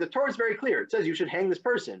Tliya, right? The Torah is very clear. It says you should hang this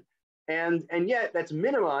person. And yet that's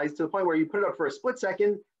minimized to the point where you put it up for a split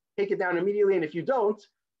second, take it down immediately, and if you don't,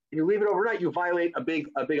 and you leave it overnight, you violate a big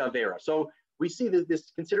Avera. So we see that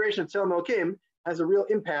this consideration of Tzelem Elokim has a real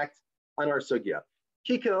impact on our sugya.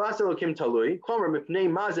 As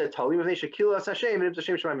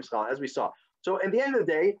we saw. So at the end of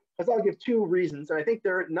the day, Chazal give two reasons, and I think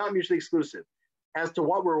they're not mutually exclusive, as to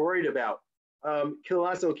what we're worried about. On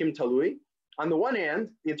the one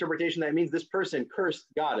hand, the interpretation that means this person cursed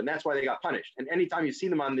God, and that's why they got punished. And anytime you see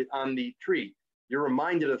them on the tree, you're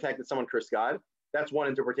reminded of the fact that someone cursed God. That's one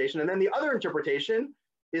interpretation. And then the other interpretation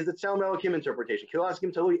is the Tzelem Elokim interpretation.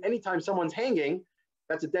 Anytime someone's hanging,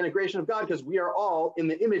 that's a denigration of God, because we are all in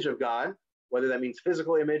the image of God, whether that means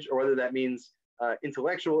physical image or whether that means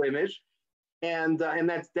intellectual image. And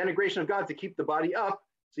that's denigration of God to keep the body up,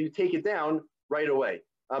 so you take it down right away.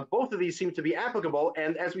 Both of these seem to be applicable,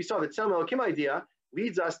 and as we saw, the Tzelem Elokim idea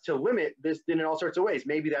leads us to limit this din in all sorts of ways.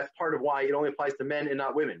 Maybe that's part of why it only applies to men and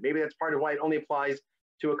not women. Maybe that's part of why it only applies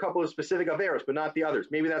to a couple of specific averos, but not the others.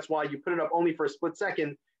 Maybe that's why you put it up only for a split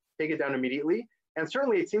second, take it down immediately. And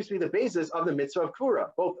certainly it seems to be the basis of the mitzvah of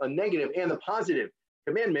Kura, both a negative and a positive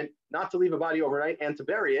commandment not to leave a body overnight and to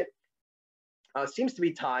bury it, seems to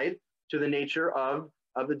be tied to the nature of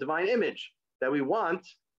the divine image, that we want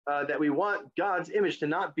God's image to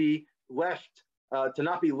not be left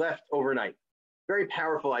overnight. Very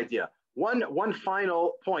powerful idea. One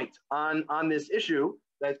final point on this issue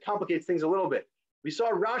that complicates things a little bit. We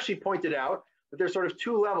saw Rashi pointed out that there's sort of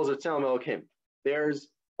two levels of Tzelem Elokim. There's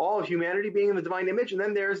all of humanity being in the divine image, and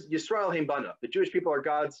then there's Yisrael Heim Bana. The Jewish people are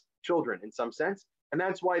God's children in some sense, and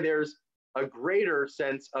that's why there's a greater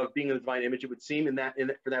sense of being in the divine image, it would seem,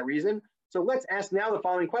 for that reason. So let's ask now the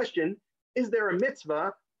following question: is there a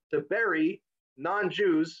mitzvah to bury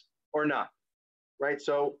non-Jews or not? Right.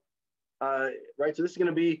 So this is going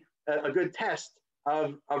to be a good test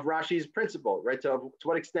of Rashi's principle, right? To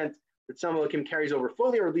what extent that Tzelem Elokim carries over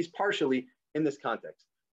fully or at least partially in this context.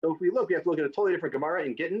 So if we look, we have to look at a totally different Gemara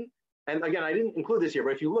in Gittin. And again, I didn't include this here,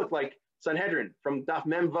 but if you look like Sanhedrin from Daf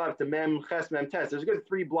Mem Vav to Mem Ches Mem Tes, there's a good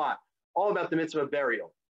 3 block all about the mitzvah of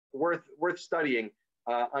burial, worth studying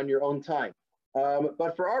on your own time.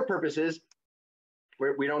 But for our purposes,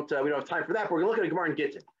 we don't have time for that. But we're going to look at a Gemara in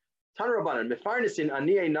Gittin. Tan Rabbanan Mefarnesin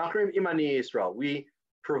Aniyei Nachrim Im Aniyei Yisrael. We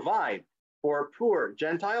provide for poor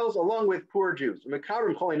Gentiles along with poor Jews.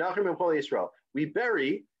 We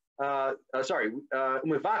bury, umivakrim,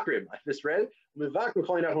 I misread,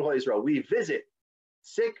 we visit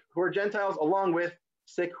sick who are Gentiles along with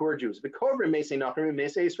sick who are Jews.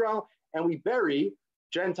 And we bury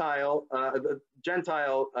Gentile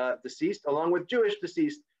deceased along with Jewish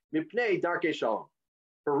deceased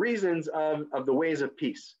for reasons of the ways of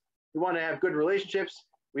peace. We want to have good relationships.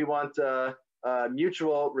 We want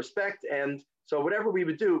mutual respect. And so whatever we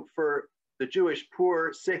would do for the Jewish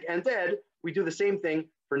poor, sick, and dead, we do the same thing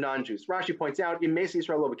for non-Jews. Rashi points out, in Mesa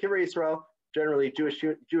Yisrael, Kivrei Yisrael, generally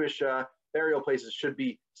Jewish burial places should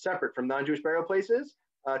be separate from non-Jewish burial places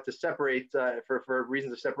to separate for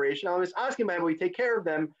reasons of separation. I was asking about we take care of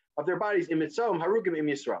them, of their bodies in Mitzom, Harugim im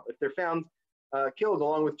Yisrael. If they're found killed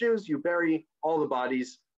along with Jews, you bury all the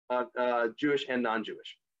bodies, Jewish and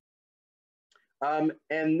non-Jewish. And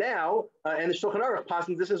now, and the Shulchan Aruch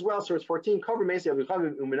passes this as well, source 14,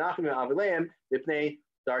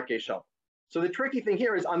 so the tricky thing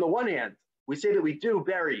here is, on the one hand, we say that we do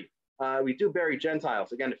bury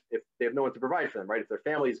Gentiles. Again, if they have no one to provide for them, right? If their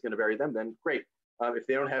family is going to bury them, then great. If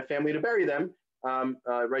they don't have family to bury them,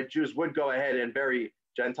 right, Jews would go ahead and bury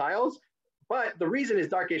Gentiles. But the reason is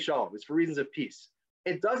Darkei Shalom. It's for reasons of peace.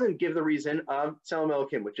 It doesn't give the reason of Tselem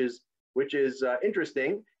Elokim, which is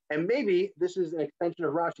interesting. And maybe this is an extension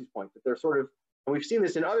of Rashi's point, that they're sort of, and we've seen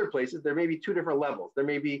this in other places, there may be two different levels. There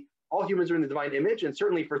may be all humans are in the divine image, and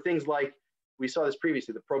certainly for things like, we saw this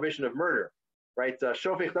previously, the prohibition of murder, right? It's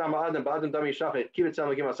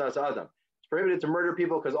prohibited to murder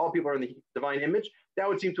people because all people are in the divine image. That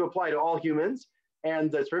would seem to apply to all humans,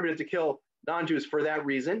 and it's prohibited to kill non-Jews for that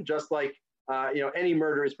reason, just like any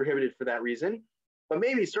murder is prohibited for that reason. But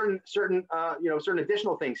maybe certain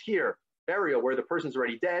additional things here. Burial, where the person's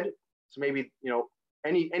already dead, so maybe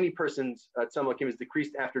any person's Tzelem Elokim is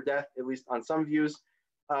decreased after death, at least on some views.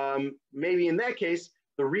 Maybe in that case,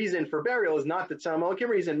 the reason for burial is not the Tzelem Elokim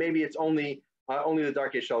reason. Maybe it's only the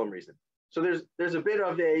Darkei Shalom reason. So there's a bit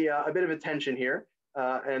of a tension here,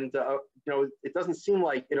 and it doesn't seem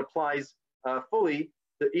like it applies fully.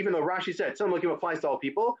 Even though Rashi said Tzelem Elokim applies to all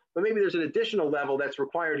people, but maybe there's an additional level that's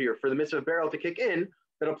required here for the mitzvah of burial to kick in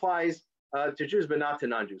that applies to Jews, but not to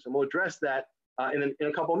non-Jews. And we'll address that in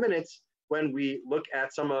a couple of minutes when we look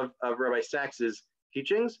at some of Rabbi Sachs's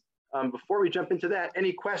teachings. Before we jump into that,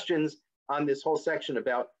 any questions on this whole section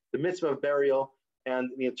about the mitzvah of burial and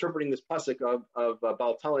interpreting this pasuk of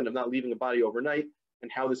Baal Talin, of not leaving a body overnight, and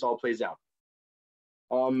how this all plays out?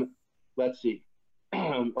 Let's see.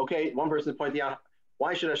 Okay, one person pointed out,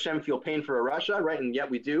 why should Hashem feel pain for a Rasha, right? And yet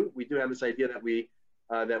we do. We do have this idea that we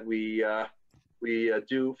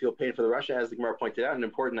do feel pain for the Rasha, as the Gemara pointed out, an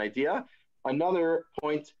important idea. Another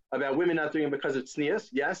point about women not doing it because of tznius.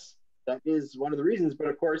 Yes, that is one of the reasons, but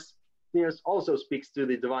of course, tznius also speaks to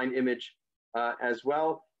the divine image as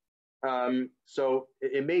well. So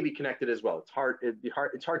it may be connected as well. It's hard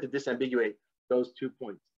to disambiguate those 2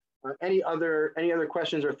 points. Any other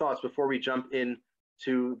questions or thoughts before we jump in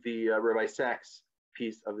to the Rabbi Sachs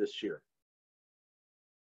piece of this shir?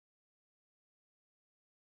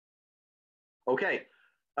 Okay,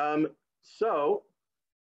 so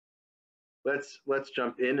let's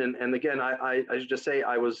jump in, and again, I should just say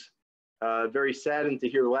I was very saddened to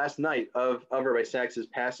hear last night of Rabbi Sachs's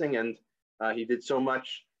passing, and he did so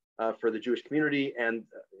much for the Jewish community, and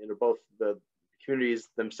both the communities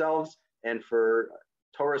themselves, and for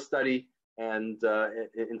Torah study, and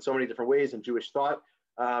in so many different ways, in Jewish thought.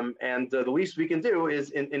 And the least we can do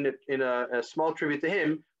is, in a small tribute to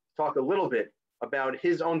him, talk a little bit about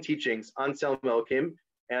his own teachings on Tzelem Elokim,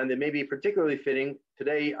 and it may be particularly fitting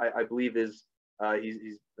today. I believe is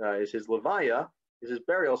his levaya, is his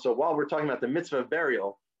burial. So while we're talking about the mitzvah of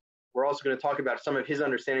burial, we're also going to talk about some of his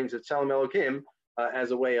understandings of Tzelem Elokim as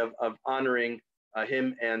a way of honoring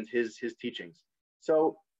him and his teachings.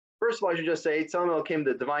 So first of all, I should just say Tzelem Elokim,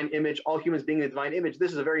 the divine image, all humans being the divine image.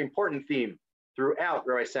 This is a very important theme throughout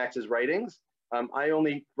Rabbi Sachs's writings. I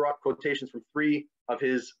only brought quotations from 3 of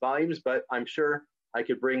his volumes, but I'm sure I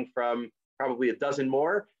could bring from probably a dozen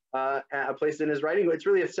more places in his writing. It's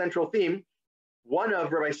really a central theme. One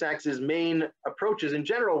of Rabbi Sachs's main approaches in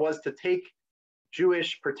general was to take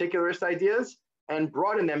Jewish particularist ideas and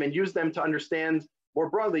broaden them and use them to understand more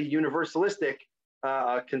broadly universalistic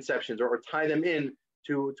conceptions, or tie them in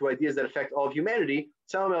to ideas that affect all of humanity.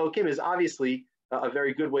 Tzelem Elokim is obviously a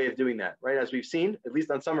very good way of doing that, right? As we've seen, at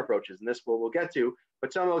least on some approaches, and this we'll get to.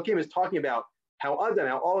 But Tzelem Elokim is talking about how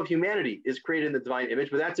all of humanity is created in the divine image,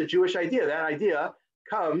 but that's a Jewish idea. That idea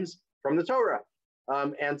comes from the Torah.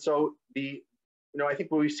 And so I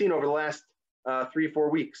think what we've seen over the last 3 or 4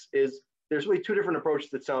 weeks is there's really two different approaches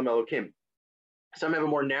to Tselem Elokim. Some have a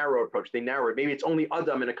more narrow approach. They narrow it. Maybe it's only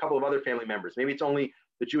Adam and a couple of other family members. Maybe it's only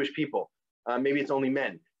the Jewish people. Maybe it's only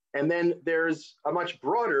men. And then there's a much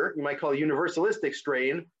broader, you might call a universalistic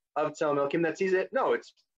strain of Tselem Elokim that sees it. No,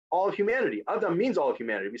 it's all of humanity. Adam means all of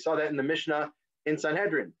humanity. We saw that in the Mishnah in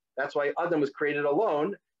Sanhedrin. That's why Adam was created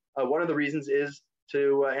alone. One of the reasons is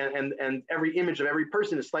to, and every image of every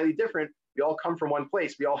person is slightly different. We all come from one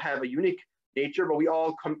place. We all have a unique nature, but we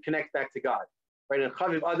all connect back to God. Right? And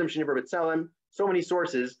Chaviv Adam Shenivar B'Tselem, so many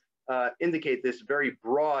sources indicate this very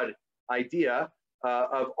broad idea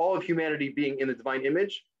of all of humanity being in the divine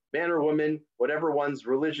image, man or woman, whatever one's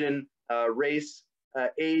religion, race,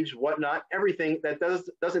 age, whatnot, everything that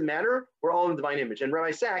doesn't matter, we're all in the divine image. And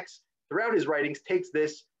Rabbi Sachs, throughout his writings, takes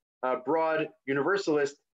this broad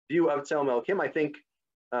universalist view of Tselem Elokim. I think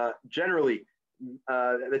generally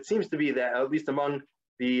that seems to be that, at least among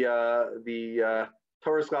the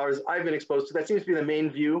Torah scholars I've been exposed to, that seems to be the main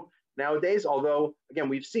view nowadays. Although, again,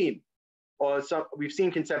 we've seen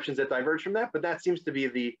conceptions that diverge from that, but that seems to be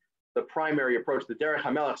the primary approach, the Derech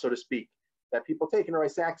HaMelech, so to speak, that people take, and Rabbi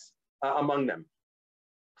Sachs among them.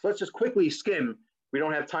 So let's just quickly skim. We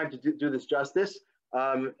don't have time to do this justice,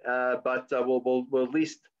 but we'll at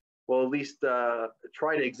least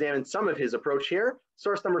try to examine some of his approach here.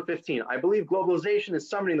 Source number 15. I believe globalization is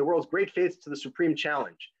summoning the world's great faiths to the supreme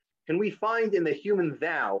challenge. Can we find in the human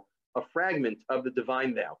thou a fragment of the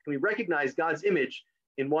divine thou? Can we recognize God's image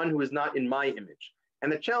in one who is not in my image?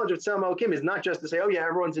 And the challenge of Tselem Elokim is not just to say, oh yeah,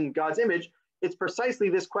 everyone's in God's image. It's precisely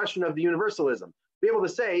this question of the universalism. Be able to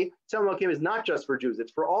say Tselem Elokim is not just for Jews,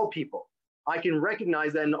 it's for all people. I can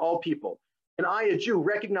recognize that in all people. And I, a Jew,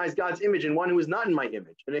 recognize God's image in one who is not in my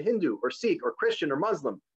image, in a Hindu or Sikh or Christian or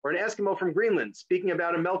Muslim or an Eskimo from Greenland speaking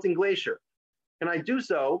about a melting glacier. Can I do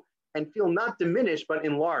so and feel not diminished but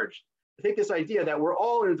enlarged? I think this idea that we're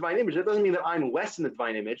all in the divine image, that doesn't mean that I'm less in the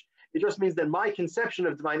divine image. It just means that my conception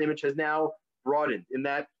of divine image has now broadened in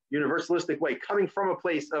that universalistic way, coming from a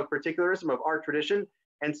place of particularism of our tradition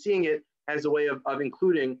and seeing it as a way of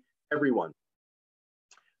including everyone.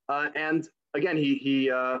 And again,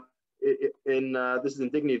 this is in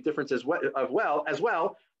Dignity of Difference as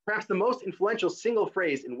well. Perhaps the most influential single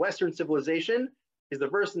phrase in Western civilization is the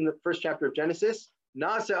verse in the first chapter of Genesis,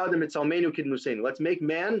 Na'aseh Adam et Tzelmeinu kidmuseinu. Let's make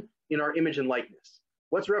man in our image and likeness.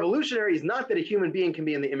 What's revolutionary is not that a human being can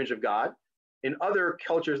be in the image of God. In other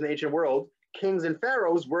cultures in the ancient world, kings and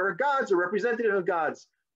pharaohs were gods or representative of gods.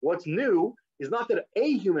 What's new is not that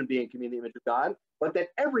a human being can be in the image of God, but that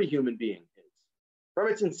every human being is. From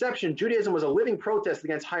its inception, Judaism was a living protest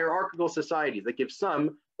against hierarchical societies that give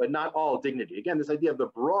some, but not all, dignity. Again, this idea of the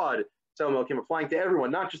broad Tselem Elokim applying to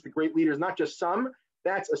everyone, not just the great leaders, not just some,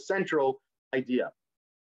 that's a central idea.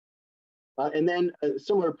 And then a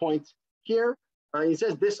similar point here, he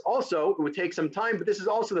says this also, it would take some time, but this is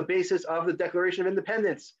also the basis of the Declaration of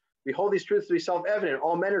Independence. We hold these truths to be self-evident.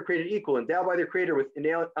 All men are created equal, endowed by their Creator with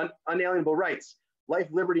unalienable rights, life,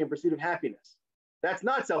 liberty, and pursuit of happiness. That's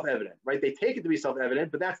not self-evident, right? They take it to be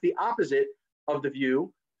self-evident, but that's the opposite of the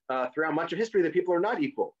view throughout much of history that people are not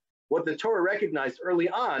equal. What the Torah recognized early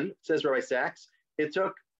on, says Rabbi Sachs, it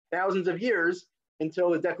took thousands of years until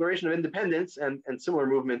the Declaration of Independence and similar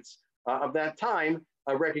movements of that time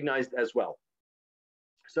recognized as well.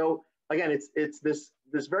 So again, it's this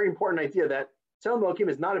very important idea that Tselem Elokim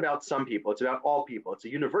is not about some people, it's about all people. It's a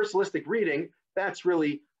universalistic reading that's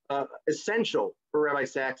really essential for Rabbi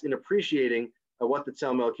Sachs in appreciating what the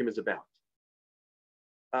Tselem Elokim is about.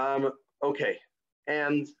 Okay,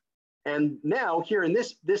 and now here in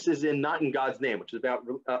this is in Not in God's Name, which is about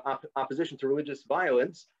opposition to religious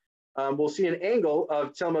violence. We'll see an angle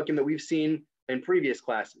of Tselem Elokim that we've seen in previous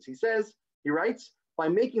classes. He writes, by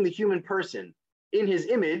making the human person in his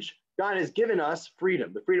image, God has given us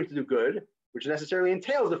freedom, the freedom to do good, which necessarily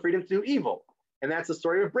entails the freedom to do evil. And that's the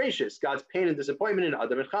story of Bereshis, God's pain and disappointment in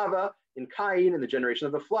Adam and Chava, in Cain, in the generation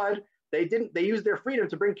of the flood. They used their freedom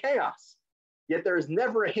to bring chaos. Yet there is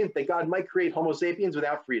never a hint that God might create Homo sapiens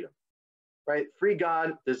without freedom, right? Free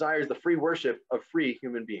God desires the free worship of free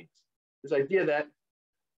human beings. This idea that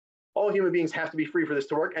all human beings have to be free for this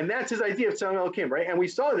to work. And that's his idea of Tselem Elokim, right? And we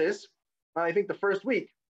saw this, I think the first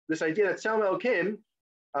week, this idea that Tselem Elokim,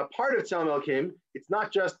 part of Tselem Elokim, it's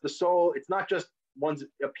not just the soul, it's not just one's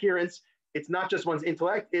appearance, it's not just one's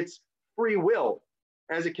intellect, it's free will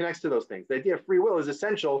as it connects to those things. The idea of free will is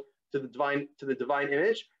essential to the divine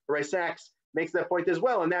image. Rabbi Sachs makes that point as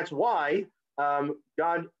well, and that's why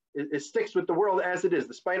God sticks with the world as it is,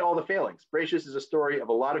 despite all the failings. Bereshis is a story of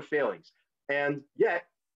a lot of failings, and yet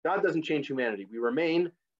God doesn't change humanity. We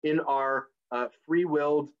remain in our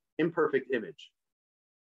free-willed, imperfect image.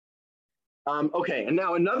 Okay, and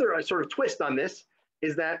now another sort of twist on this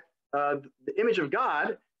is that the image of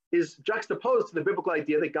God is juxtaposed to the biblical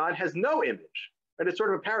idea that God has no image. Right? It's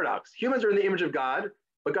sort of a paradox. Humans are in the image of God,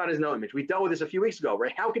 but God has no image. We dealt with this a few weeks ago,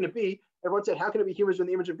 right? How can it be? Everyone said, how can it be humans are in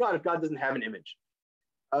the image of God if God doesn't have an image?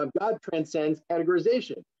 God transcends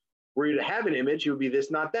categorization. Were you to have an image, you would be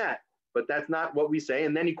this, not that. But that's not what we say.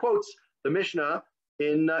 And then he quotes the Mishnah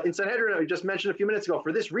in Sanhedrin, we just mentioned a few minutes ago.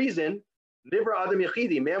 For this reason, Nivra Adam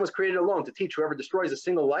Yechidi, man was created alone to teach whoever destroys a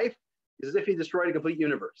single life is as if he destroyed a complete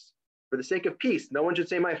universe. For the sake of peace, no one should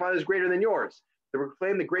say, my Father is greater than yours. To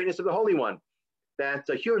proclaim the greatness of the Holy One, that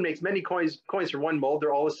a human makes many coins from one mold,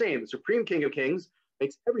 they're all the same. The Supreme King of Kings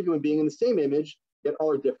makes every human being in the same image, yet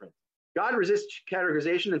all are different. God resists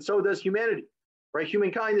categorization, and so does humanity. Right?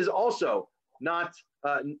 Humankind is also not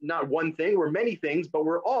one thing. We're many things, but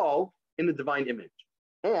we're all in the divine image.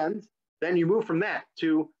 And then you move from that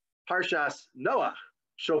to Parshas Noach.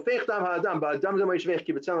 Whoever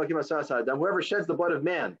sheds the blood of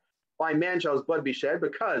man, by man shall his blood be shed,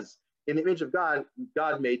 because in the image of God,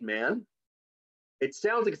 God made man. It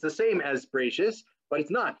sounds like it's the same as Bereshis, but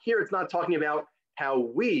it's not. Here it's not talking about how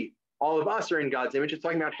we, all of us, are in God's image. It's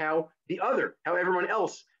talking about how everyone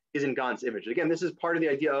else is in God's image. Again, this is part of the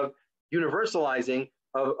idea of universalizing,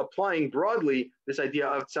 of applying broadly this idea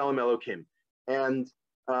of Tselem Elokim, and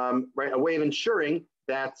right, a way of ensuring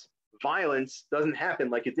that violence doesn't happen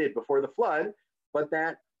like it did before the flood, but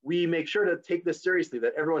that we make sure to take this seriously,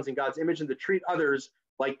 that everyone's in God's image and to treat others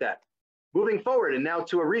like that. Moving forward, and now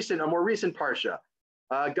to a more recent parsha.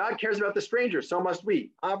 God cares about the stranger, so must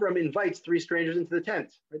we. Abram invites 3 strangers into the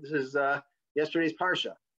tent. Right? This is yesterday's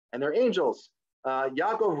parsha. And they're angels.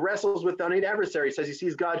 Yaakov wrestles with the unnamed adversary, says he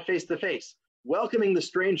sees God face to face. Welcoming the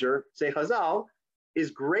stranger, say Chazal, is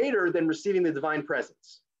greater than receiving the divine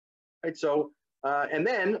presence. Right? So, and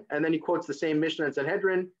then he quotes the same Mishnah in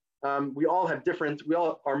Sanhedrin. We all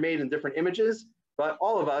are made in different images, but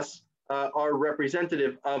all of us are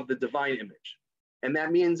representative of the divine image. And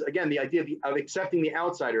that means, again, the idea of accepting the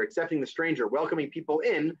outsider, accepting the stranger, welcoming people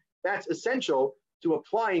in, that's essential to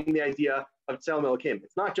applying the idea of Tselem Elokim.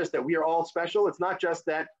 It's not just that we are all special. It's not just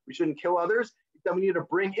that we shouldn't kill others. It's that we need to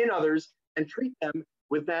bring in others and treat them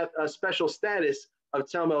with that special status of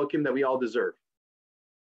Tselem Elokim that we all deserve.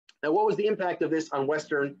 Now, what was the impact of this on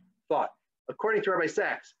Western thought? According to Rabbi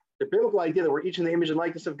Sachs, the biblical idea that we're each in the image and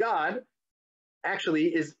likeness of God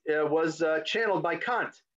actually was channeled by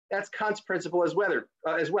Kant. That's Kant's principle as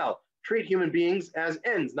well. Treat human beings as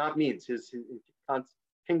ends, not means. Kant's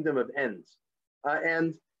kingdom of ends.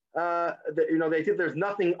 They think there's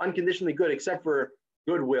nothing unconditionally good except for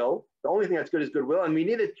goodwill. The only thing that's good is goodwill, and we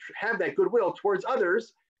need to have that goodwill towards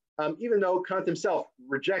others. Even though Kant himself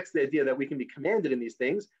rejects the idea that we can be commanded in these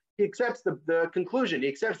things, he accepts the conclusion. He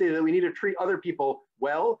accepts the idea that we need to treat other people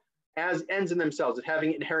well as ends in themselves, as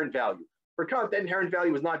having inherent value. For Kant, that inherent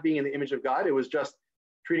value was not being in the image of God. It was just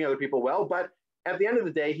treating other people well. But at the end of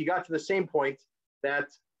the day, he got to the same point that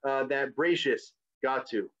Bereshis got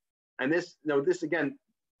to. And this again,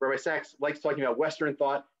 Rabbi Sachs likes talking about Western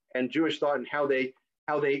thought and Jewish thought and how they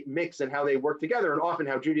mix and how they work together, and often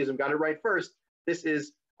how Judaism got it right first. This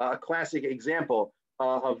is a classic example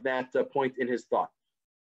of that point in his thought.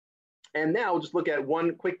 And now we'll just look at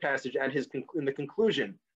one quick passage at in the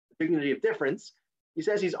conclusion, the dignity of difference. He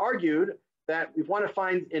says he's argued that we want to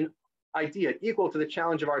find an idea equal to the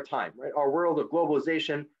challenge of our time, right? Our world of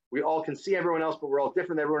globalization, we all can see everyone else, but we're all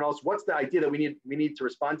different than everyone else. What's the idea that we need to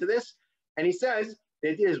respond to this? And he says the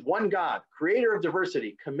idea is one God, creator of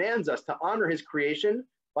diversity, commands us to honor his creation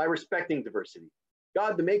by respecting diversity.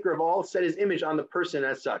 God, the maker of all, set his image on the person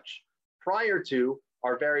as such, prior to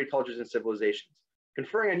our varied cultures and civilizations,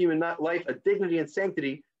 conferring on human life a dignity and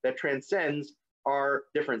sanctity that transcends our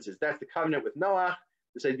differences. That's the covenant with Noah,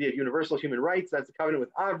 this idea of universal human rights. That's the covenant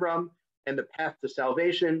with Avram and the path to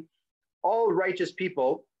salvation. All righteous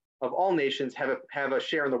people of all nations have a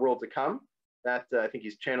share in the world to come. That I think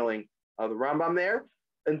he's channeling the Rambam there.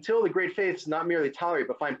 Until the great faiths not merely tolerate,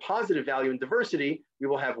 but find positive value in diversity, we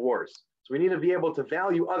will have wars. So we need to be able to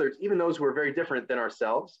value others, even those who are very different than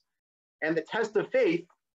ourselves. And the test of faith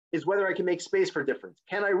is whether I can make space for difference.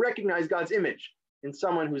 Can I recognize God's image in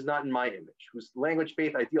someone who's not in my image, whose language,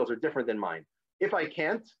 faith, ideals are different than mine? If I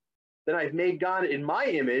can't, then I've made God in my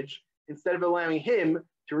image instead of allowing him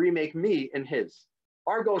to remake me in his.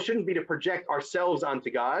 Our goal shouldn't be to project ourselves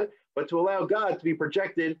onto God, but to allow God to be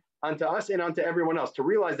projected onto us and onto everyone else, to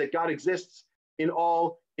realize that God exists in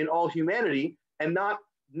all humanity, and not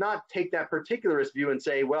take that particularist view and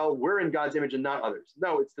say, well, we're in God's image and not others.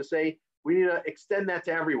 No, it's to say we need to extend that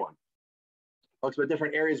to everyone. Talks about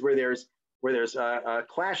different areas where there's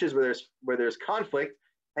clashes, where there's conflict.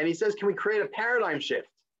 And he says, can we create a paradigm shift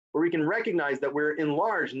where we can recognize that we're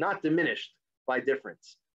enlarged, not diminished by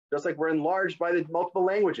difference? Just like we're enlarged by the multiple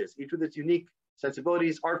languages, each with its unique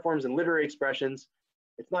sensibilities, art forms, and literary expressions.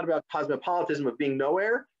 It's not about cosmopolitanism of being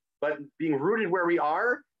nowhere, but being rooted where we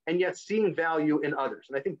are and yet seeing value in others.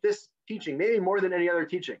 And I think this teaching, maybe more than any other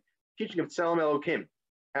teaching of Tselem Elokim,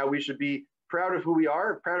 how we should be proud of who we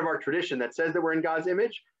are, proud of our tradition that says that we're in God's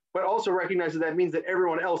image, but also recognize that means that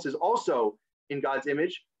everyone else is also in God's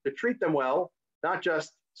image, to treat them well, not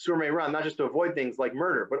just surmei ran, not just to avoid things like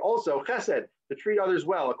murder, but also chesed, to treat others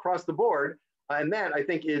well across the board. And that, I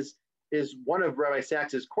think, is one of Rabbi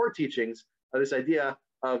Sacks's core teachings, this idea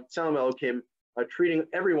of Tselem Elokim, treating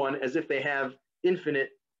everyone as if they have infinite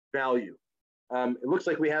value. It looks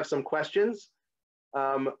like we have some questions,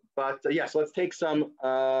 but yes, let's take some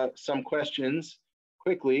questions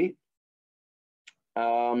quickly.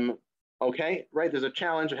 Okay, right, there's a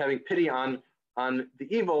challenge of having pity on the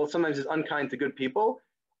evil. Sometimes is unkind to good people.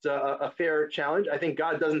 It's a fair challenge. I think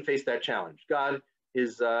God doesn't face that challenge. God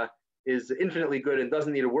is infinitely good and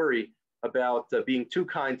doesn't need to worry about being too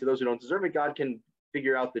kind to those who don't deserve it. God can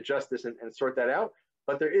figure out the justice and sort that out.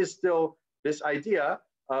 But there is still this idea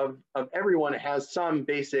of everyone has some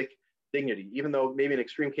basic dignity, even though maybe in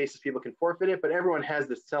extreme cases people can forfeit it, but everyone has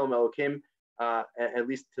this Tselem Elokim, at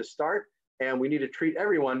least to start. And we need to treat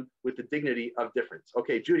everyone with the dignity of difference.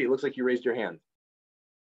 Okay, Judy, it looks like you raised your hand.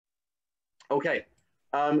 Okay,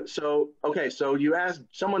 so you asked,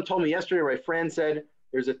 someone told me yesterday, my friend said,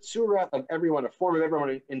 there's a tzura of everyone, a form of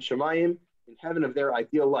everyone in Shemayim, in heaven, of their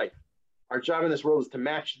ideal life. Our job in this world is to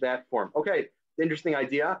match that form. Okay, interesting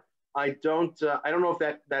idea. I don't know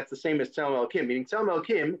if that's the same as Tselem Elokim, meaning Tselem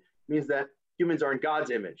Elokim means that humans are in God's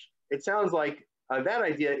image. It sounds like that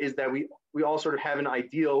idea is that we all sort of have an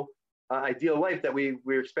ideal life that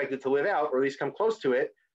we're expected to live out, or at least come close to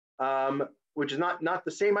it, which is not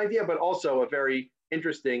the same idea, but also a very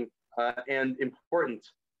interesting and important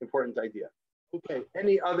idea. Okay,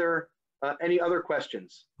 any other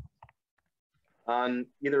questions on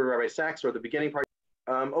either Rabbi Sacks or the beginning part?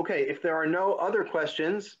 Okay, if there are no other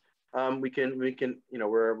questions, we can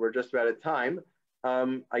we're just about at time.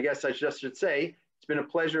 I guess I just should say it's been a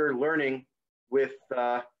pleasure learning with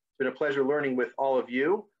all of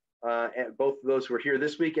you. And both those who were here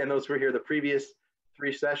this week and those who were here the previous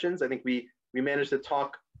 3 sessions. I think we managed to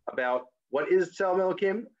talk about what is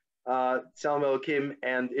Tselem Elokim,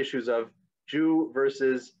 and issues of Jew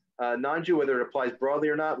versus non-Jew, whether it applies broadly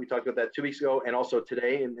or not. We talked about that 2 weeks ago, and also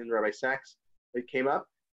today in Rabbi Sacks it came up.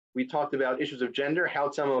 We talked about issues of gender, how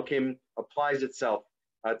Tselem Elokim applies itself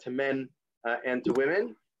to men and to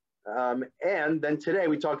women. And then today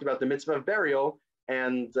we talked about the mitzvah of burial,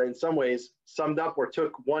 and in some ways summed up or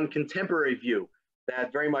took one contemporary view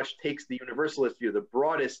that very much takes the universalist view, the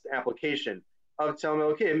broadest application of Tselem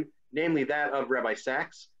Elokim, namely that of Rabbi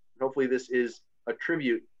Sacks. Hopefully this is a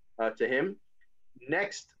tribute to him.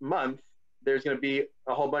 Next month, there's going to be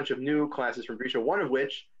a whole bunch of new classes from Brisha, one of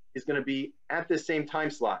which is going to be at this same time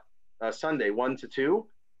slot, Sunday, 1 to 2,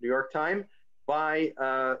 New York time, by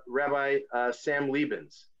Rabbi Sam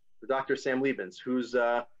Liebens, Dr. Sam Liebens, who's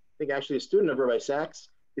I think actually a student of Rabbi Sacks.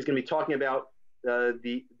 He's going to be talking about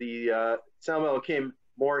the Tselem Elokim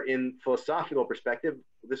more in philosophical perspective.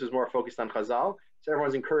 This is more focused on Chazal, so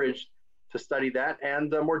everyone's encouraged to study that.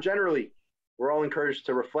 And more generally, we're all encouraged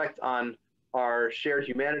to reflect on our shared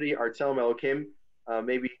humanity, our Tselem Elokim.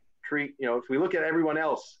 Maybe treat, if we look at everyone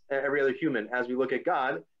else, every other human, as we look at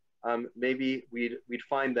God, maybe we'd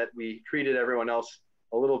find that we treated everyone else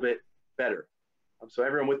a little bit better. So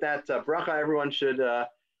everyone, with that bracha, everyone should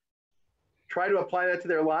try to apply that to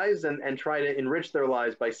their lives and try to enrich their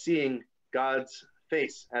lives by seeing God's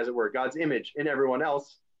face, as it were, God's image in everyone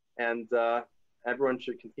else. And everyone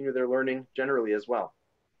should continue their learning generally as well.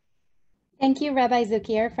 Thank you, Rabbi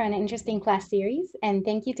Zuckier, for an interesting class series. And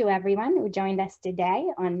thank you to everyone who joined us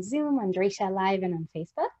today on Zoom, on Drisha Live, and on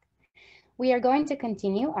Facebook. We are going to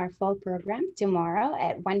continue our fall program tomorrow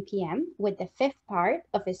at 1 p.m. with the 5th part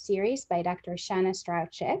of a series by Dr. Shana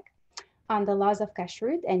Strauchik on the laws of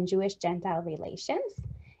kashrut and Jewish-Gentile relations.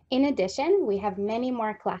 In addition, we have many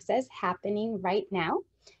more classes happening right now.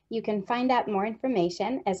 You can find out more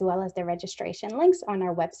information as well as the registration links on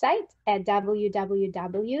our website at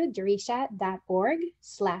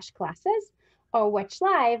www.drisha.org/classes or watch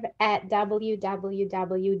live at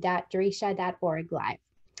www.drisha.org live.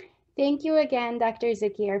 Thank you again, Dr.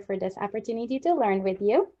 Zuckier, for this opportunity to learn with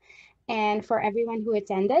you. And for everyone who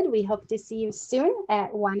attended, we hope to see you soon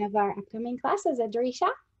at one of our upcoming classes at Drisha.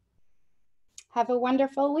 Have a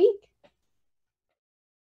wonderful week.